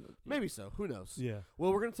just them. Maybe so. Who knows? Yeah.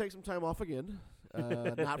 Well, we're going to take some time off again.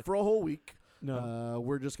 Not for a whole week. No.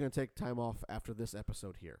 We're just going to take time off after this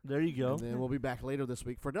episode here. There you go. And then we'll be back later this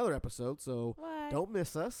week for another episode. So What? don't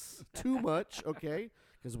miss us too much, okay?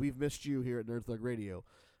 Because we've missed you here at Nerd Thug Radio.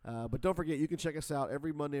 But don't forget, you can check us out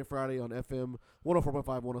every Monday and Friday on FM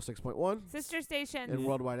 104.5, 106.1, Sister station. and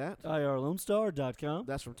worldwide at. IRLoneStar.com.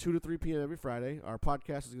 That's from 2 to 3 p.m. every Friday. Our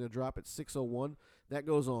podcast is going to drop at 6:01. That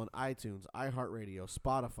goes on iTunes, iHeartRadio,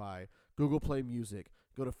 Spotify, Google Play Music.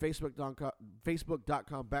 Go to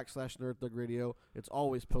Facebook.com/NerdThugRadio. It's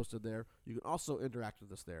always posted there. You can also interact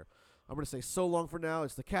with us there. I'm going to say so long for now.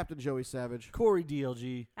 It's the Captain Joey Savage. Corey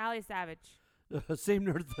DLG. Allie Savage. Same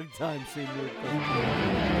Nerd Thug time, same Nerd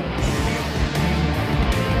Thug.